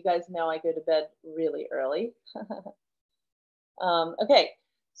log. As you guys know, I go to bed really early. Okay.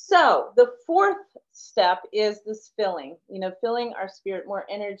 So the fourth step is this filling, filling our spirit, more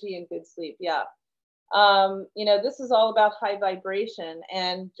energy and good sleep. Yeah. This is all about high vibration,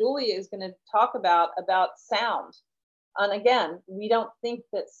 and Julie is going to talk about sound. And again, we don't think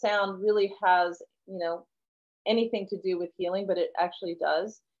that sound really has, anything to do with healing, but it actually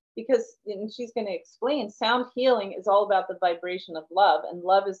does, because, and she's going to explain, sound healing is all about the vibration of love, and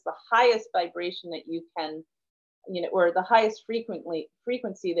love is the highest vibration that you can, or the highest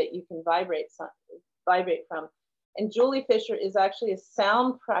frequency that you can vibrate from. And Julie Fisher is actually a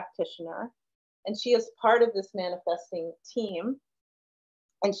sound practitioner, and she is part of this manifesting team.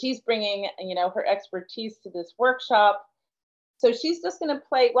 And she's bringing, her expertise to this workshop. So she's just going to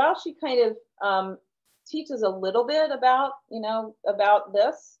play, while she kind of teaches a little bit about, about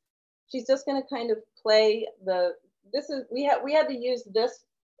this, she's just going to kind of play we had to use this,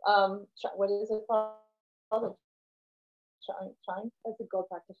 what is it called? Chime? It's a gold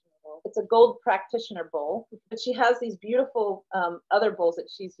practitioner bowl. It's a gold practitioner bowl, but she has these beautiful other bowls that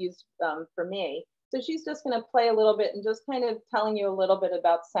she's used for me. So she's just going to play a little bit and just kind of telling you a little bit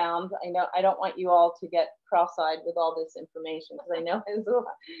about sound. I know I don't want you all to get cross-eyed with all this information, because I know it's a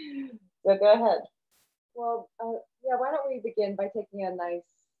lot. So go ahead. Well, yeah, why don't we begin by taking a nice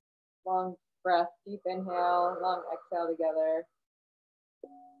long breath, deep inhale, long exhale together.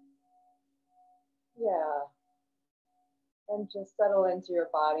 Yeah. And just settle into your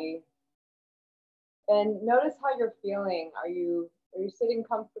body. And notice how you're feeling. Are you sitting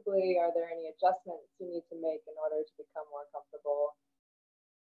comfortably? Are there any adjustments you need to make in order to become more comfortable?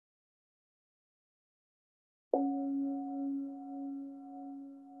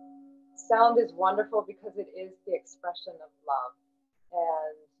 Sound is wonderful because it is the expression of love,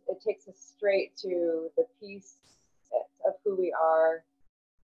 and it takes us straight to the peace of who we are,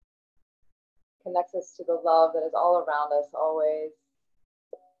 connects us to the love that is all around us always.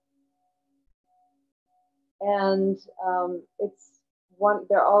 And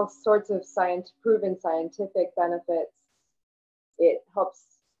there are all sorts of proven scientific benefits. It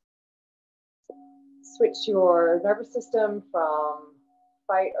helps switch your nervous system from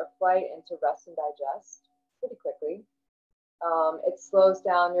fight or flight into rest and digest pretty quickly. It slows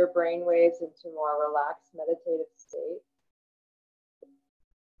down your brain waves into a more relaxed meditative state.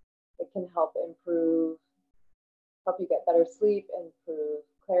 It can help you get better sleep, improve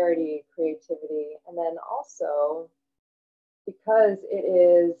clarity, creativity, and then also, because it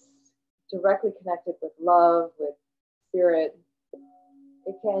is directly connected with love, with spirit,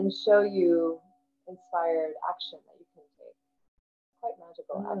 it can show you inspired action that you can take. Quite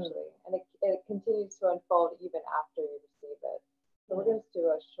magical, actually. And it continues to unfold even after you receive it. So we're going to do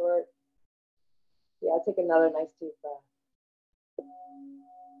a short, take another nice deep breath.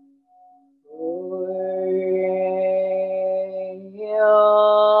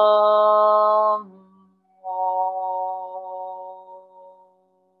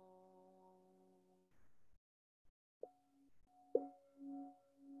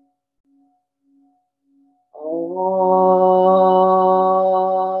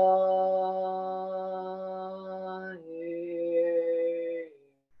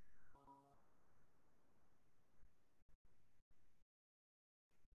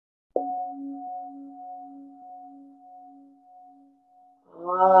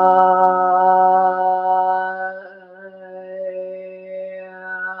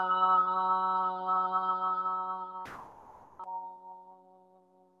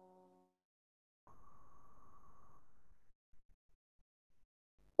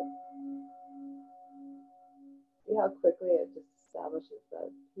 See how quickly it just establishes that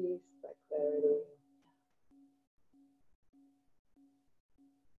peace, that clarity.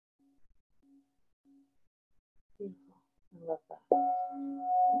 Beautiful. I love that.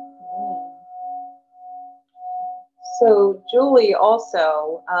 So Julie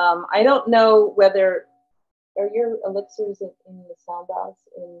also, I don't know whether, are your elixirs in the sound baths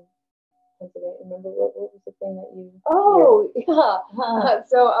in Pennsylvania? Remember what was the thing that you? Oh, yeah.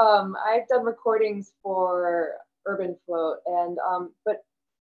 So I've done recordings for Urban Float, and but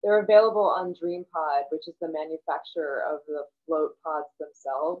they're available on DreamPod, which is the manufacturer of the float pods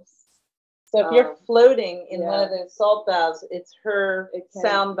themselves. So if you're floating in one of those salt baths, it's her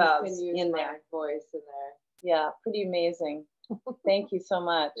sound baths in there. Voice in there. Yeah, pretty amazing. Thank you so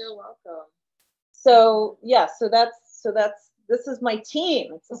much. You're welcome. So this is my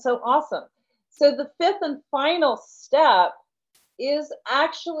team. It's so awesome. So the fifth and final step is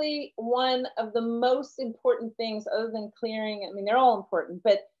actually one of the most important things, other than clearing. I mean, they're all important,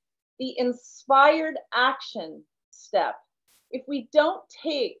 but the inspired action step. If we don't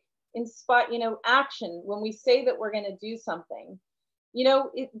take action when we say that we're going to do something, you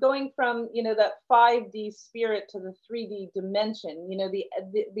know, going from, you know, that 5D spirit to the 3D dimension, you know,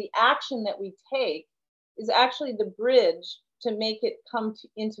 the action that we take is actually the bridge to make it come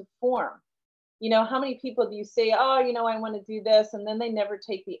into form. You know, how many people do you say, oh, you know, I want to do this, and then they never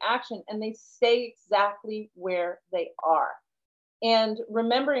take the action and they stay exactly where they are. And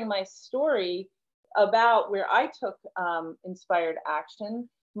remembering my story about where I took inspired action,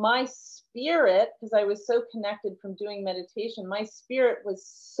 my spirit, because I was so connected from doing meditation, my spirit was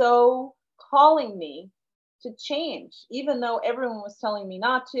so calling me to change, even though everyone was telling me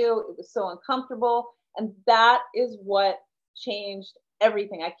not to. It was so uncomfortable. And that is what changed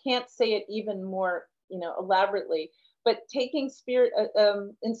everything. I can't say it even more, you know, elaborately, but taking spirit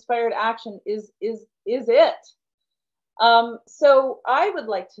inspired action is it. So I would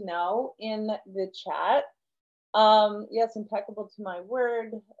like to know in the chat, yes, impeccable to my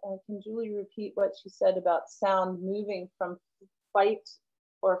word. Can Julie repeat what she said about sound moving from fight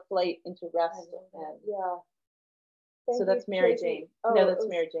or flight into rest? And yeah. So that's Mary Jane. Oh, no, that's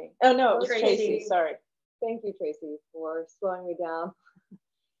Mary Jane. Oh, no, it was Tracy. Sorry. Thank you, Tracy, for slowing me down.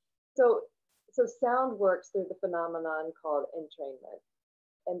 So sound works through the phenomenon called entrainment.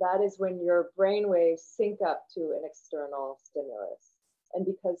 And that is when your brain waves sync up to an external stimulus. And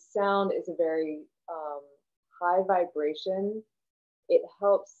because sound is a very high vibration, it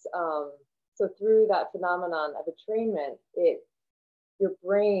helps. So through that phenomenon of entrainment, your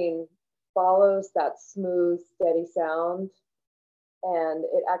brain follows that smooth, steady sound, and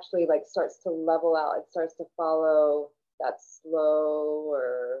it actually like starts to level out. It starts to follow that slow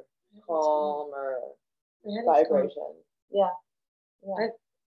or calm or vibration. Yeah.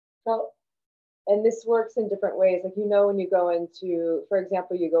 And this works in different ways. Like, you know, when you go into, for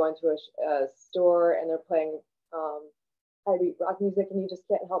example, you go into a store and they're playing high beat rock music and you just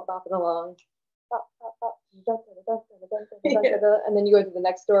can't help bopping along. And then you go to the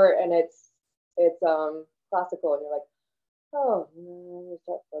next store and it's classical and you're like, oh, you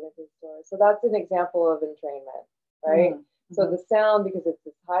start floating through the store. So that's an example of entrainment, right? Mm-hmm. So the sound, because it's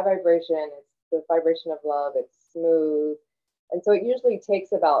this high vibration, it's the vibration of love, it's smooth. And so it usually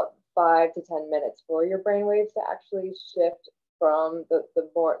takes about 5 to 10 minutes for your brain waves to actually shift from the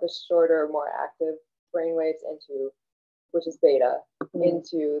shorter, more active brain waves into, which is beta,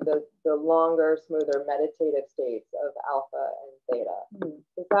 into the longer, smoother meditative states of alpha and theta.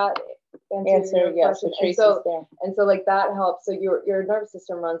 Does that answer your question? And so like that helps. So your nervous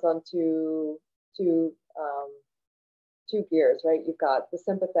system runs on two gears, right? You've got the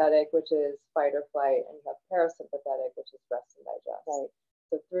sympathetic, which is fight or flight, and you have parasympathetic, which is rest and digest. Right.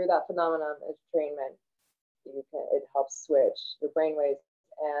 So through that phenomenon of entrainment, it helps switch your brainwaves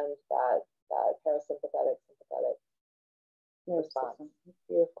and that parasympathetic, sympathetic response.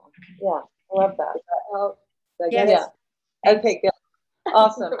 Beautiful. Yeah, I love that. That helps. Yeah. Okay, good.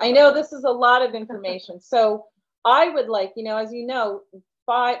 Awesome. I know this is a lot of information. So I would like, you know, as you know,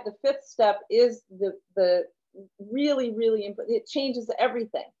 the fifth step is the really, really important. It changes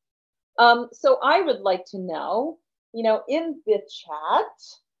everything. So I would like to know, you know, in the chat,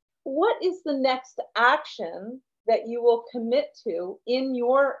 what is the next action that you will commit to in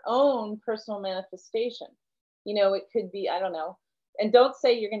your own personal manifestation? You know, it could be, I don't know, and don't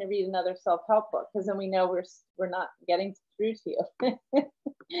say you're going to read another self-help book, because then we know we're not getting through to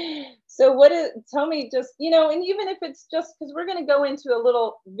you. So tell me just, you know, and even if it's just, because we're going to go into a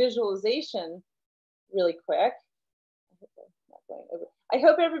little visualization really quick. I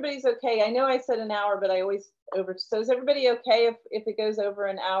hope everybody's okay. I know I said an hour, but I always so is everybody okay if it goes over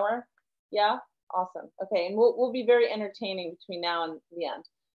an hour? Yeah, awesome. Okay, and we'll be very entertaining between now and the end.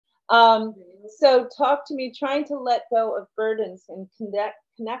 So talk to me, trying to let go of burdens and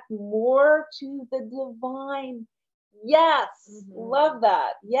connect more to the divine. Yes, love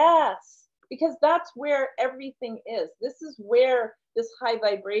that. Yes, because that's where everything is. This is where this high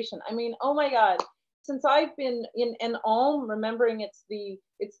vibration. I mean, oh my God. Since I've been in Om, remembering it's the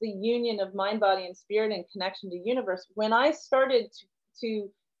union of mind, body, and spirit and connection to universe, when I started to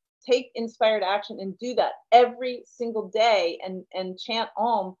take inspired action and do that every single day and chant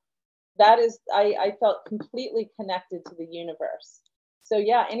Om, that is, I felt completely connected to the universe. So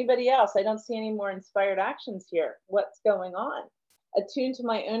yeah, anybody else? I don't see any more inspired actions here. What's going on? Attune to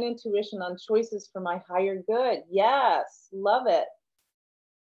my own intuition on choices for my higher good. Yes, love it.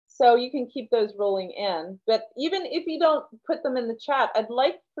 So you can keep those rolling in, but even if you don't put them in the chat, I'd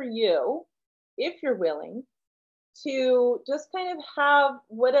like for you, if you're willing, to just kind of have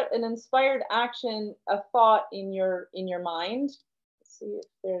an inspired action, a thought in your mind. Let's see if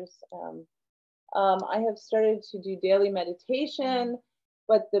there's, I have started to do daily meditation,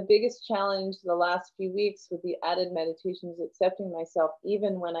 But the biggest challenge the last few weeks with the added meditation is accepting myself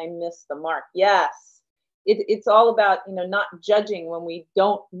even when I miss the mark. Yes, it's all about, not judging when we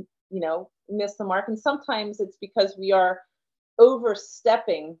don't, miss the mark. And sometimes it's because we are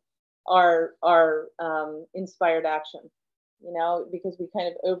overstepping our inspired action, because we kind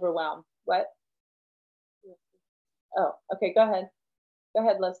of overwhelm. What? Oh, okay, go ahead. Go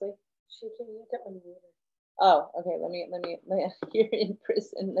ahead, Leslie. She can get unmuted. Oh, okay. Let me. You're in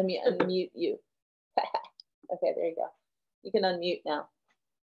prison. Let me unmute you. Okay, there you go. You can unmute now.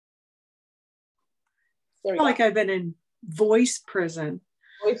 There we go. Like I've been in voice prison.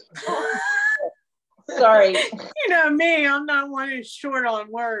 Voice. Sorry. You know me. I'm not one who's short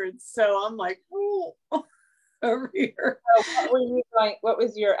on words, so I'm like, oh, over here. So what were you doing? What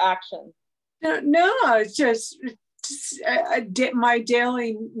was your action? No, it's just my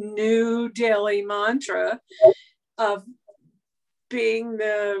daily mantra of being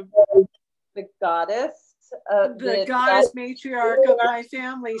the goddess, the goddess matriarch of my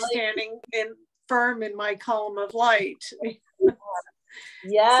family, standing firm in my column of light.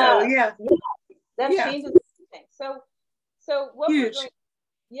 Yeah. So yeah. That changes everything. So what we're doing?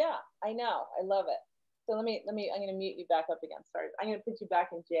 Yeah, I know. I love it. So let me. I'm going to mute you back up again. Sorry, I'm going to put you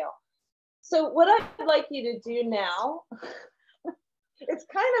back in jail. So what I'd like you to do now, it's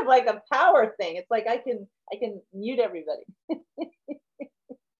kind of like a power thing. It's like I can mute everybody.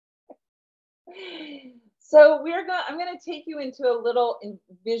 So I'm going to take you into a little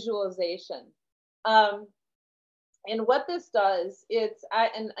visualization. And what this does,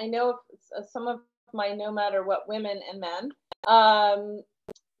 and I know some of my no matter what women and men,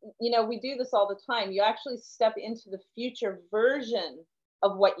 we do this all the time. You actually step into the future version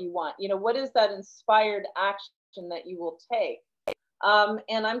of what you want. What is that inspired action that you will take?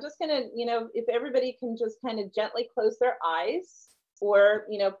 And I'm just gonna, if everybody can just kind of gently close their eyes, or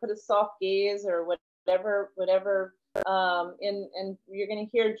put a soft gaze or whatever. And you're gonna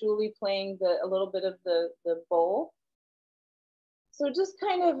hear Julie playing a little bit of the bowl. So just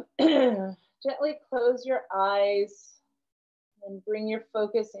kind of gently close your eyes and bring your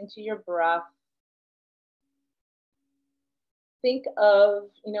focus into your breath. Think of,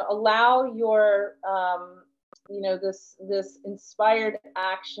 allow your, this inspired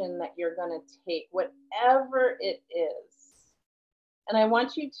action that you're going to take, whatever it is. And I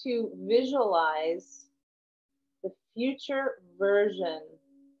want you to visualize the future version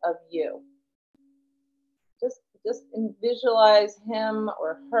of you. Just visualize him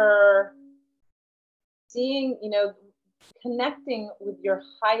or her, seeing, connecting with your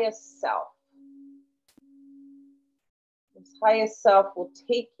highest self. This highest self will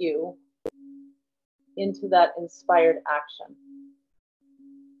take you into that inspired action.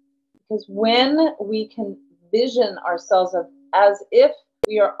 Because when we can vision ourselves as if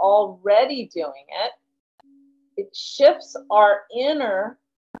we are already doing it, it shifts our inner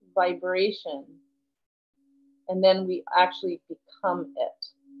vibration, and then we actually become it.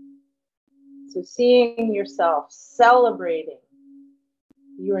 So seeing yourself, celebrating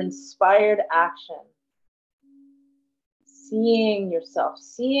your inspired action, seeing yourself,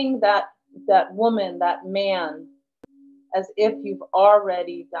 seeing that woman, that man, as if you've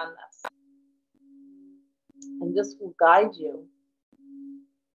already done this. And this will guide you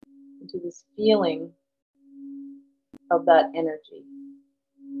into this feeling of that energy.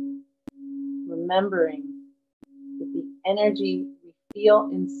 Remembering that the energy we feel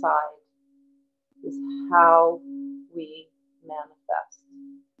inside is how we manifest.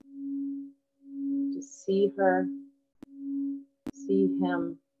 To see her, see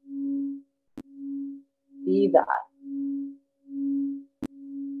him, be that.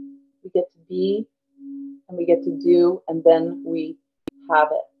 We get to be, and we get to do, and then we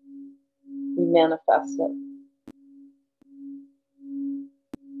have it. We manifest it.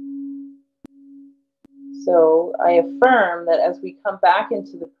 So I affirm that as we come back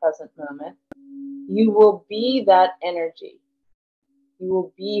into the present moment, you will be that energy. You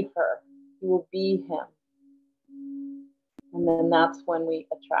will be her. You will be him. And then that's when we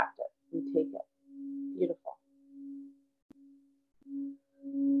attract it. We take it. Beautiful.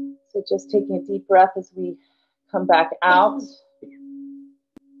 So just taking a deep breath as we come back out.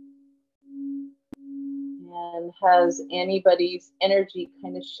 And has anybody's energy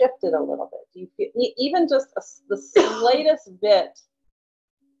kind of shifted a little bit? Do you feel even just the slightest bit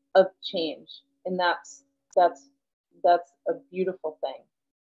of change? And that's a beautiful thing.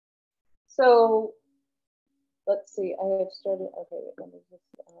 So let's see. I have started. Okay, wait, let me just.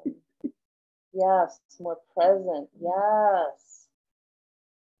 Yes, more present. Yes.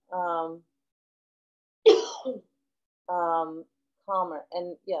 calmer.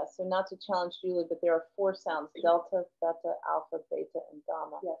 And yeah, so not to challenge Julie, but there are 4 sounds: delta, theta, alpha, beta, and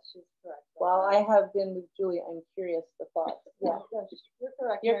gamma. Yes, she's correct. While I have been with Julie, I'm curious the thoughts. Yeah, you're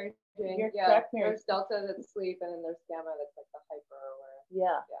correct, Mary. You're correct, Mary. There's delta that's sleep, and then there's gamma that's like the hyper or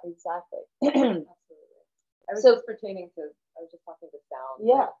yeah, exactly. Absolutely. I was just pertaining to, I was just talking to sound.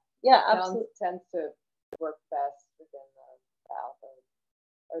 Yeah, like, yeah, sound absolutely. tends to work best within the alpha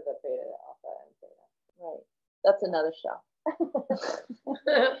or the beta, alpha, and beta. Right. That's another show.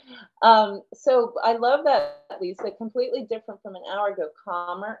 So I love that, Lisa. Completely different from an hour ago.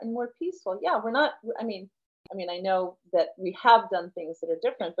 Calmer and more peaceful. Yeah, we're not. I mean, I know that we have done things that are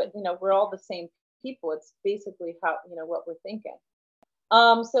different, but we're all the same people. It's basically how what we're thinking.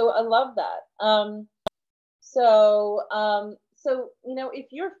 So I love that. So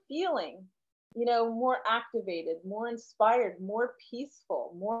if you're feeling more activated, more inspired, more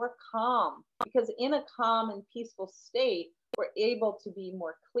peaceful, more calm, because in a calm and peaceful state, we're able to be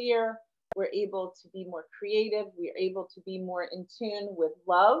more clear, we're able to be more creative, we're able to be more in tune with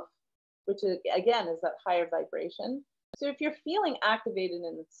love, which is, again, is that higher vibration. So if you're feeling activated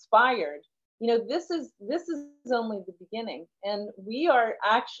and inspired, this is only the beginning. And we are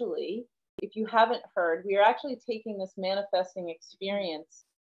actually, if you haven't heard, we are actually taking this manifesting experience,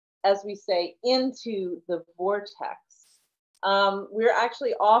 as we say, into the vortex. We're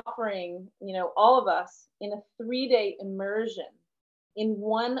actually offering, all of us in a 3-day immersion in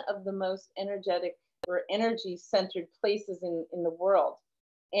one of the most energetic or energy-centered places in the world.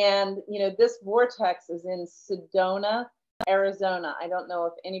 And, this vortex is in Sedona, Arizona. I don't know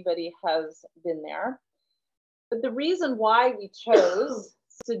if anybody has been there. But the reason why we chose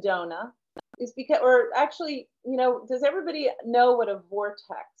Sedona is because, or actually, does everybody know what a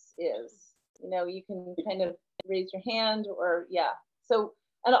vortex is? You can kind of raise your hand, or yeah. So,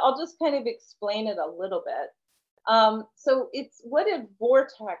 and I'll just kind of explain it a little bit. So it's what a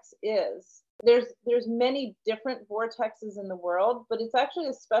vortex is. There's many different vortexes in the world, but it's actually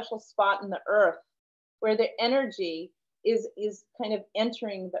a special spot in the earth where the energy is kind of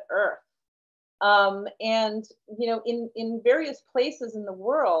entering the earth. And in various places in the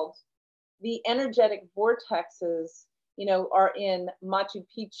world, the energetic vortexes, are in Machu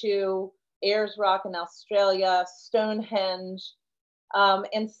Picchu, Ayers Rock in Australia, Stonehenge,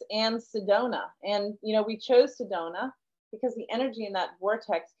 and Sedona. And, we chose Sedona because the energy in that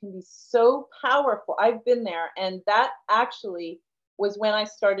vortex can be so powerful. I've been there, and that actually was when I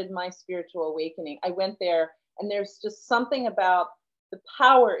started my spiritual awakening. I went there, and there's just something about the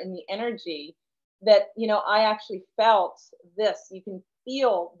power in the energy that, I actually felt this. You can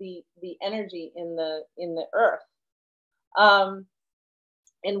feel the energy in the earth.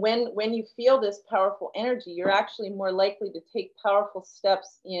 And when you feel this powerful energy, you're actually more likely to take powerful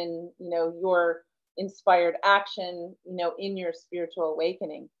steps in, your inspired action, in your spiritual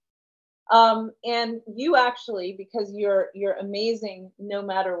awakening. And you actually, because you're amazing, no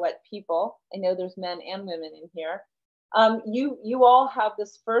matter what people, I know there's men and women in here, you all have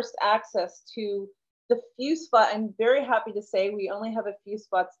this first access to the few spots. I'm very happy to say we only have a few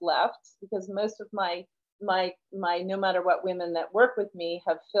spots left, because most of my no matter what women that work with me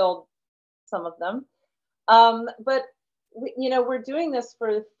have filled some of them. But we're doing this for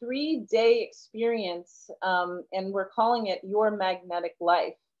a 3-day experience, and we're calling it Your Magnetic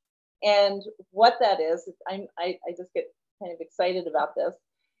Life. And what that is, I just get kind of excited about this,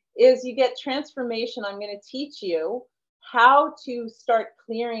 is you get transformation. I'm going to teach you how to start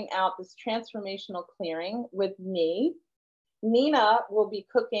clearing out this transformational clearing with me. Nina will be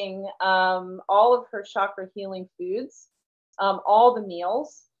cooking all of her chakra healing foods, all the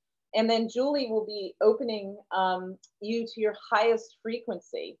meals. And then Julie will be opening you to your highest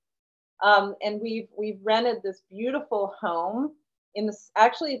frequency. And we've rented this beautiful home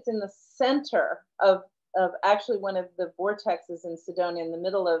actually it's in the center of actually one of the vortexes in Sedona, in the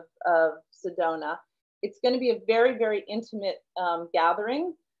middle of Sedona. It's going to be a very, very intimate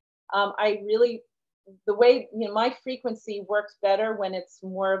gathering. The way, my frequency works better when it's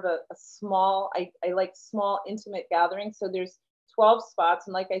more of a small, I like small, intimate gatherings. So there's 12 spots.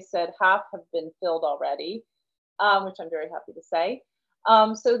 And like I said, half have been filled already, which I'm very happy to say.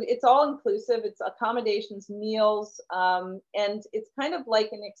 So it's all inclusive. It's accommodations, meals, and it's kind of like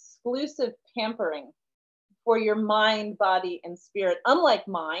an exclusive pampering for your mind, body, and spirit. Unlike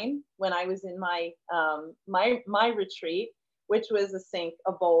mine, when I was in my my retreat, which was a sink,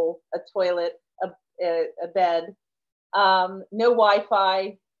 a bowl, a toilet, a bed, no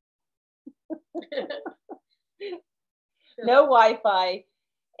Wi-Fi, no Wi-Fi.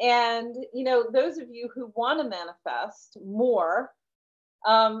 And, those of you who want to manifest more,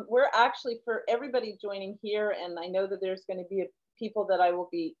 we're actually, for everybody joining here, and I know that there's going to be people that I will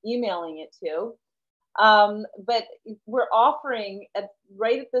be emailing it to. But we're offering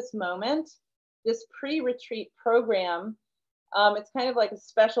right at this moment, this pre-retreat program. It's kind of like a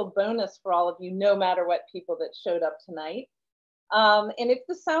special bonus for all of you, no matter what people that showed up tonight. And if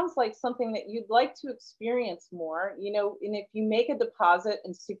this sounds like something that you'd like to experience more, you know, and if you make a deposit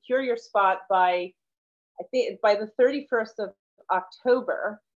and secure your spot by, I think by the 31st of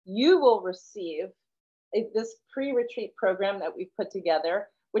October, you will receive this pre-retreat program that we've put together,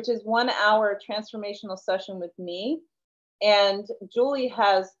 which is 1 hour transformational session with me. And Julie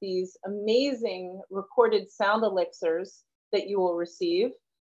has these amazing recorded sound elixirs that you will receive.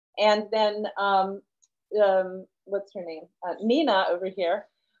 And then, what's her name? Nina over here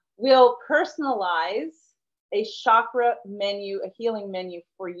will personalize a chakra menu, a healing menu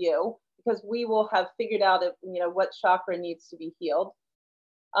for you, because we will have figured out if, you know, what chakra needs to be healed.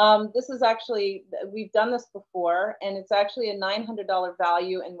 This is actually, we've done this before, and it's actually a $900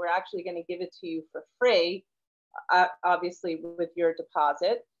 value, and we're actually going to give it to you for free, obviously with your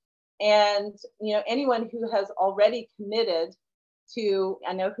deposit. And, you know, anyone who has already committed to,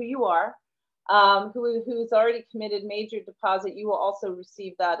 I know who you are, who's already committed major deposit, you will also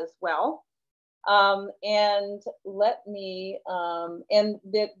receive that as well. And let me, and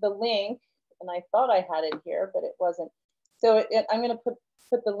the link, and I thought I had it here, but it wasn't. So I'm going to put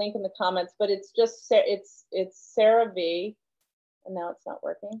the link in the comments, but it's just, it's Sarah V, and now it's not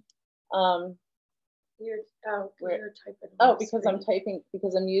working. You're typing. Oh, because I'm typing,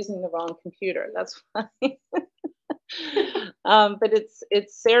 because I'm using the wrong computer. That's why. But it's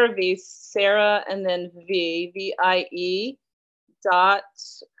Sarah V, Sarah, and then VIE.com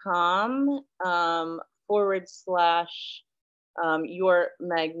 / your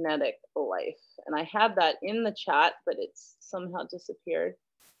magnetic life. And I had that in the chat, but it's somehow disappeared.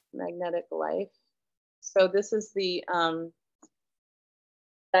 Magnetic life. So this is the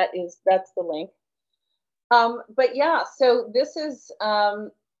that's the link. But yeah, so this is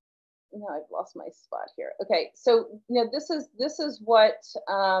no, I've lost my spot here. Okay, so you know, this is what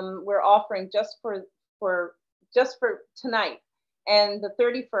we're offering just for tonight, and the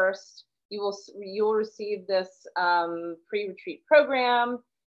 31st you will receive this pre-retreat program.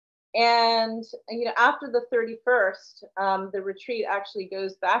 And you know, after the 31st, the retreat actually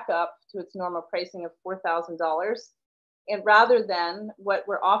goes back up to its normal pricing of $4,000, and rather than what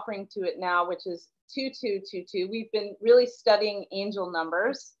we're offering to it now, which is 2222. We've been really studying angel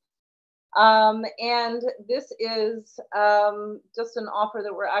numbers. And this is just an offer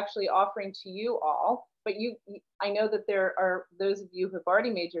that we're actually offering to you all. But I know that there are those of you who have already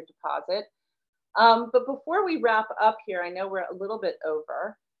made your deposit. But before we wrap up here, I know we're a little bit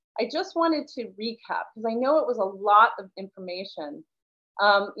over. I just wanted to recap, because I know it was a lot of information.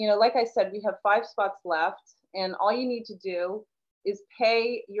 You know, like I said, we have 5 spots left, and all you need to do is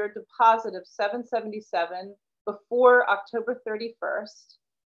pay your deposit of $777 before October 31st.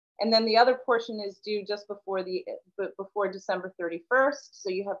 And then the other portion is due just before December 31st. So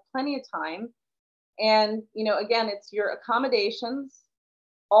you have plenty of time. And, you know, again, it's your accommodations,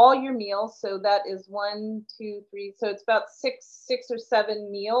 all your meals. So that is 1, 2, 3. So it's about six or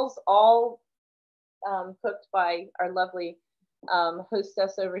seven meals, all cooked by our lovely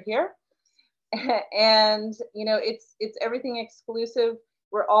hostess over here. And, you know, it's everything exclusive.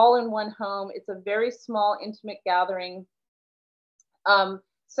 We're all in one home. It's a very small, intimate gathering.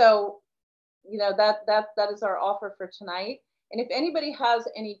 So, you know, that is our offer for tonight. And if anybody has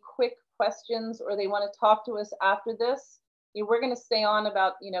any quick questions or they want to talk to us after this, we're going to stay on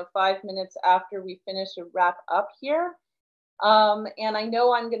about, 5 minutes after we finish a wrap up here. And I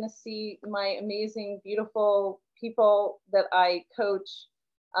know I'm going to see my amazing, beautiful people that I coach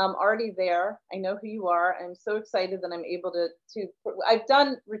already there. I know who you are. I'm so excited that I'm able to I've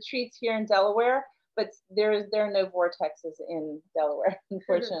done retreats here in Delaware, but there are no vortexes in Delaware,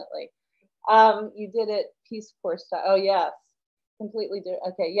 unfortunately. You did it Peace Corps style. Oh yes, completely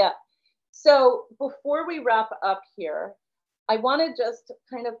different. Okay, yeah. So before we wrap up here, I want to just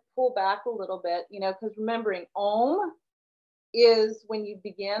kind of pull back a little bit, because remembering Om is when you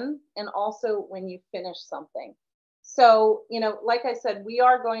begin and also when you finish something. So, like I said, we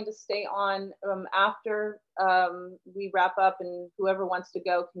are going to stay on after we wrap up, and whoever wants to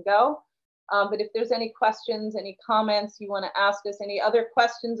go can go. But if there's any questions, any comments you want to ask us, any other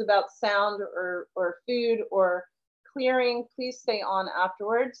questions about sound or food or clearing, please stay on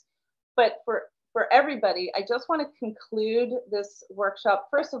afterwards. But for everybody, I just want to conclude this workshop,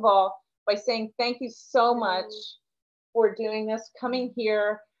 first of all, by saying thank you so much for doing this, coming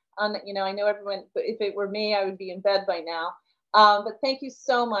here. I know everyone, but if it were me, I would be in bed by now. But thank you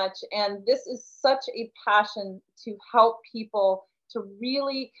so much. And this is such a passion to help people to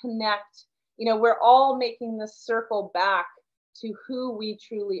really connect. You know, we're all making this circle back to who we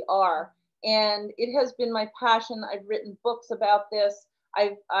truly are. And it has been my passion. I've written books about this.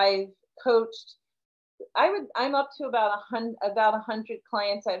 I've coached. I'm up to about 100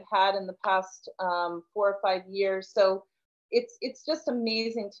 clients I've had in the past 4 or 5 years. So it's just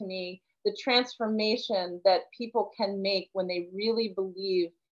amazing to me, the transformation that people can make when they really believe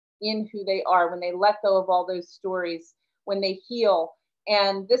in who they are, when they let go of all those stories, when they heal.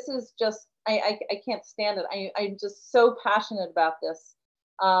 And this is just, I can't stand it. I'm just so passionate about this.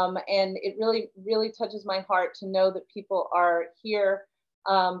 And it really, really touches my heart to know that people are here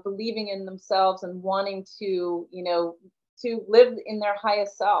believing in themselves and wanting to, you know, to live in their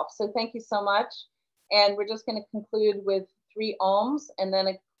highest self. So thank you so much. And we're just going to conclude with 3 ohms, and then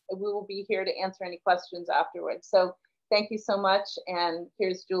we will be here to answer any questions afterwards. So thank you so much. And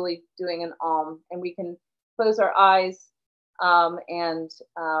here's Julie doing an ohm, and we can close our eyes and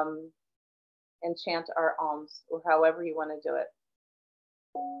chant our ohms, or however you want to do it.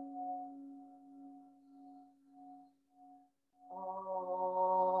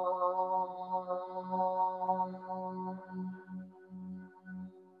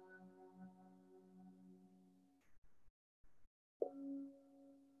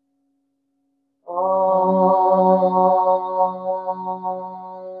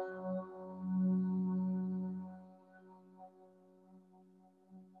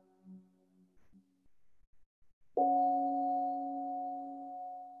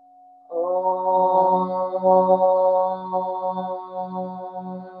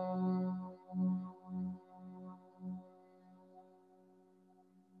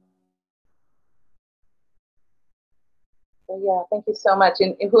 So yeah, thank you so much.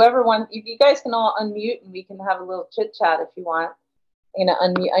 And whoever wants, you guys can all unmute and we can have a little chit chat if you want. I'm gonna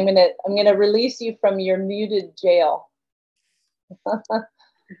unmute. I'm gonna release you from your muted jail.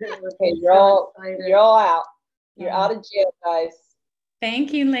 Okay, you're all out. You're out of jail, guys.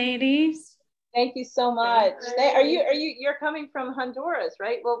 Thank you, ladies. Thank you so much. You're coming from Honduras,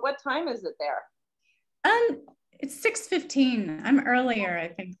 right? Well, what time is it there? It's 6:15. I'm earlier, I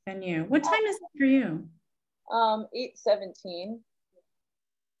think, than you. What time is it for you? 8:17.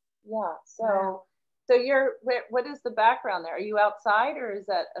 Yeah. So you're, what is the background there? Are you outside, or is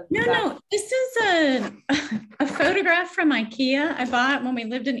that No, this is a photograph from IKEA I bought when we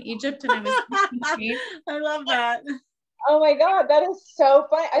lived in Egypt, and I was I love that. Oh my God, that is so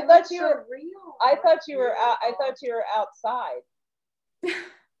funny. I thought you were real. I thought you were outside.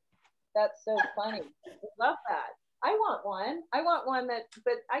 That's so funny. I love that. I want one that,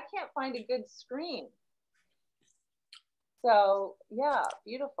 but I can't find a good screen. So yeah,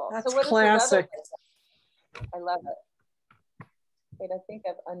 beautiful. That's so what classic. Is the weather? I love it. Wait, I think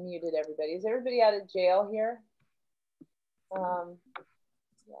I've unmuted everybody. Is everybody out of jail here?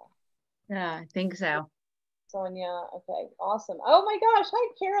 Yeah, I think so. Sonia, okay, awesome. Oh my gosh, hi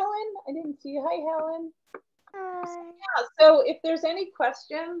Carolyn. I didn't see you. Hi Helen. Hi. Yeah, so if there's any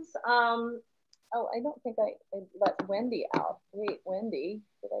questions, oh, I don't think I let Wendy out. Wait, Wendy,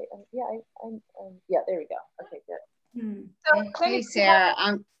 did I? Yeah, there we go. Okay, good. So, hey Sarah,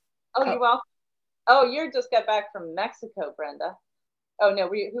 you're welcome. Oh, you just got back from Mexico, Brenda. Oh no,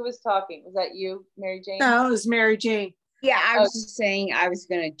 who was talking? Was that you, Mary Jane? No, it was Mary Jane. Yeah, I was just saying I was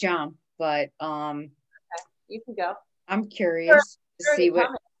gonna jump, but okay, you can go. I'm curious to see what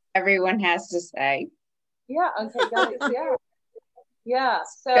everyone has to say. Yeah, okay, guys. Yeah. Yeah.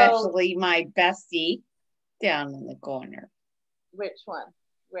 So especially my bestie down in the corner. Which one?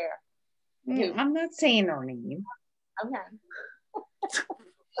 Where? I'm not saying her name. Okay.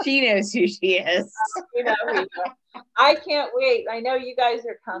 She knows who she is. We know. I can't wait. I know you guys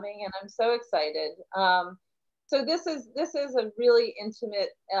are coming, and I'm so excited. So this is a really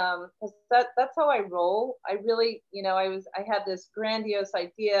intimate. That's how I roll. I really, I had this grandiose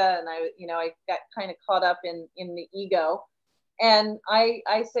idea, and I got kind of caught up in the ego, and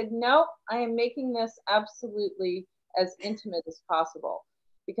I said, no, I am making this absolutely as intimate as possible,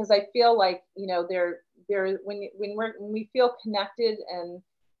 because I feel like when we feel connected and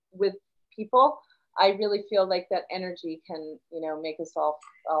with people, I really feel like that energy can make us all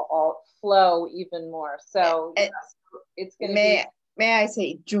flow even more. So it's gonna be. May I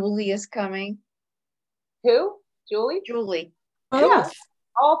say Julie is coming? Who? Julie? Julie. Both. Yeah,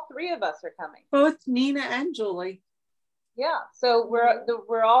 all 3 of us are coming. Both Nina and Julie. Yeah. So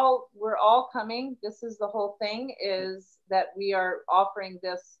we're all coming. This is the whole thing, is that we are offering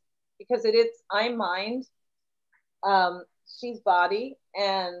this because I'm mind, she's body,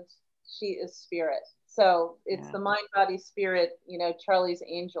 and she is spirit. So it's the mind, body, spirit, you know, Charlie's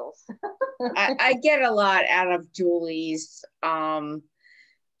Angels. I get a lot out of Julie's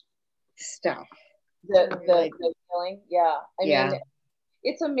stuff. The feeling. Yeah. I mean,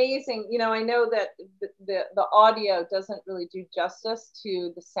 it's amazing. You know, I know that the audio doesn't really do justice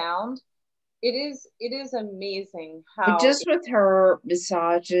to the sound. It is amazing how, but just with her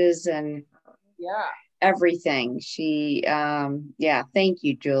massages and everything, she thank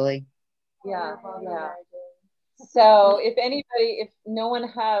you, Julie. Yeah. So if no one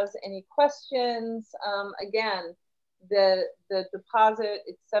has any questions, again, the deposit,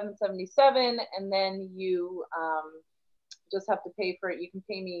 it's $777, and then you just have to pay for it. You can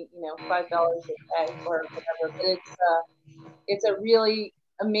pay me, you know, $5 a day or whatever. But it's a really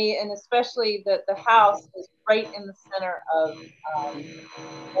amazing, and especially the house is right in the center of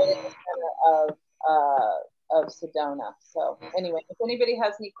Sedona. So anyway, if anybody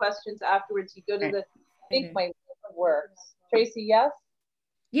has any questions afterwards, you go to I think my works. Tracy, yes?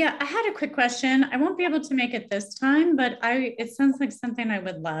 Yeah, I had a quick question. I won't be able to make it this time, but it sounds like something I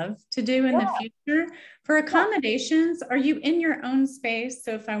would love to do in the future. For accommodations, are you in your own space?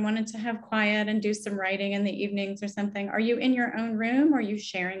 So if I wanted to have quiet and do some writing in the evenings or something, are you in your own room or are you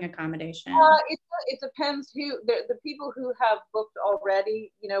sharing accommodation? It depends who, the people who have booked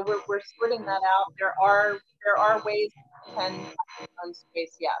already, you know, we're sorting that out. There are ways you can have your own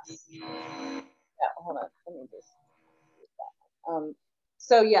space, yes. Yeah, hold on, let me just do that.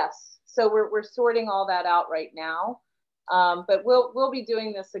 So yes, so we're sorting all that out right now, but we'll be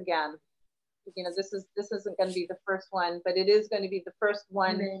doing this again. You know, this isn't going to be the first one, but it is going to be the first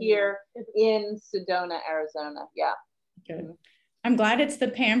one here in Sedona, Arizona. Yeah. Good. I'm glad it's the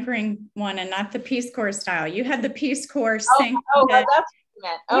pampering one and not the Peace Corps style. You had the Peace Corps sing. Oh, that's what you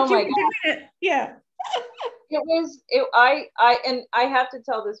meant. Oh my God. Yeah. I have to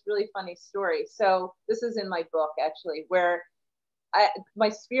tell this really funny story. So this is in my book actually, where my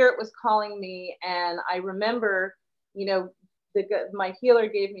spirit was calling me, and I remember, you know, my healer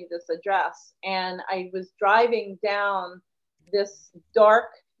gave me this address, and I was driving down this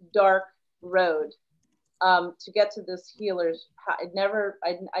dark road to get to this healer's. I've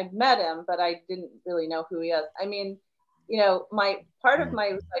met him, but I didn't really know who he is. I mean, you know, my part of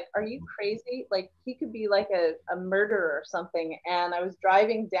my was like, are you crazy? Like, he could be like a murderer or something. And I was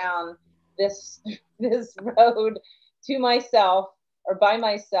driving down this road to myself, or by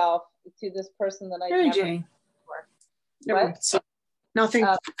myself, to this person that I never Jane. What? Nothing.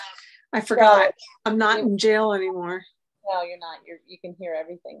 I forgot. So, I'm not in jail anymore. No, you're not. You can hear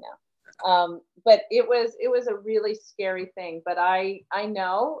everything now. But it was a really scary thing. But I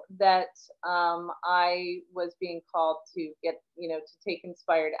know that I was being called to get, you know, to take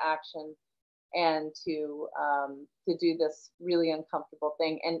inspired action and to do this really uncomfortable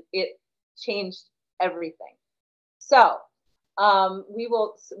thing, and it changed everything. So we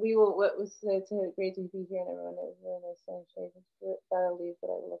will what was it's great to be here, and everyone is really nice and shade. Gotta leave, but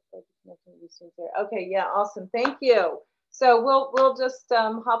I will look forward to connecting with you soon there. Okay, yeah, awesome, thank you. So we'll just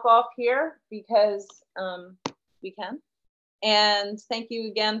hop off here because we can. And thank you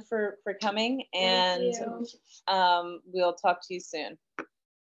again for coming, and we'll talk to you soon.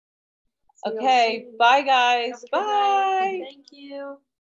 Okay, bye guys. Bye. Thank you.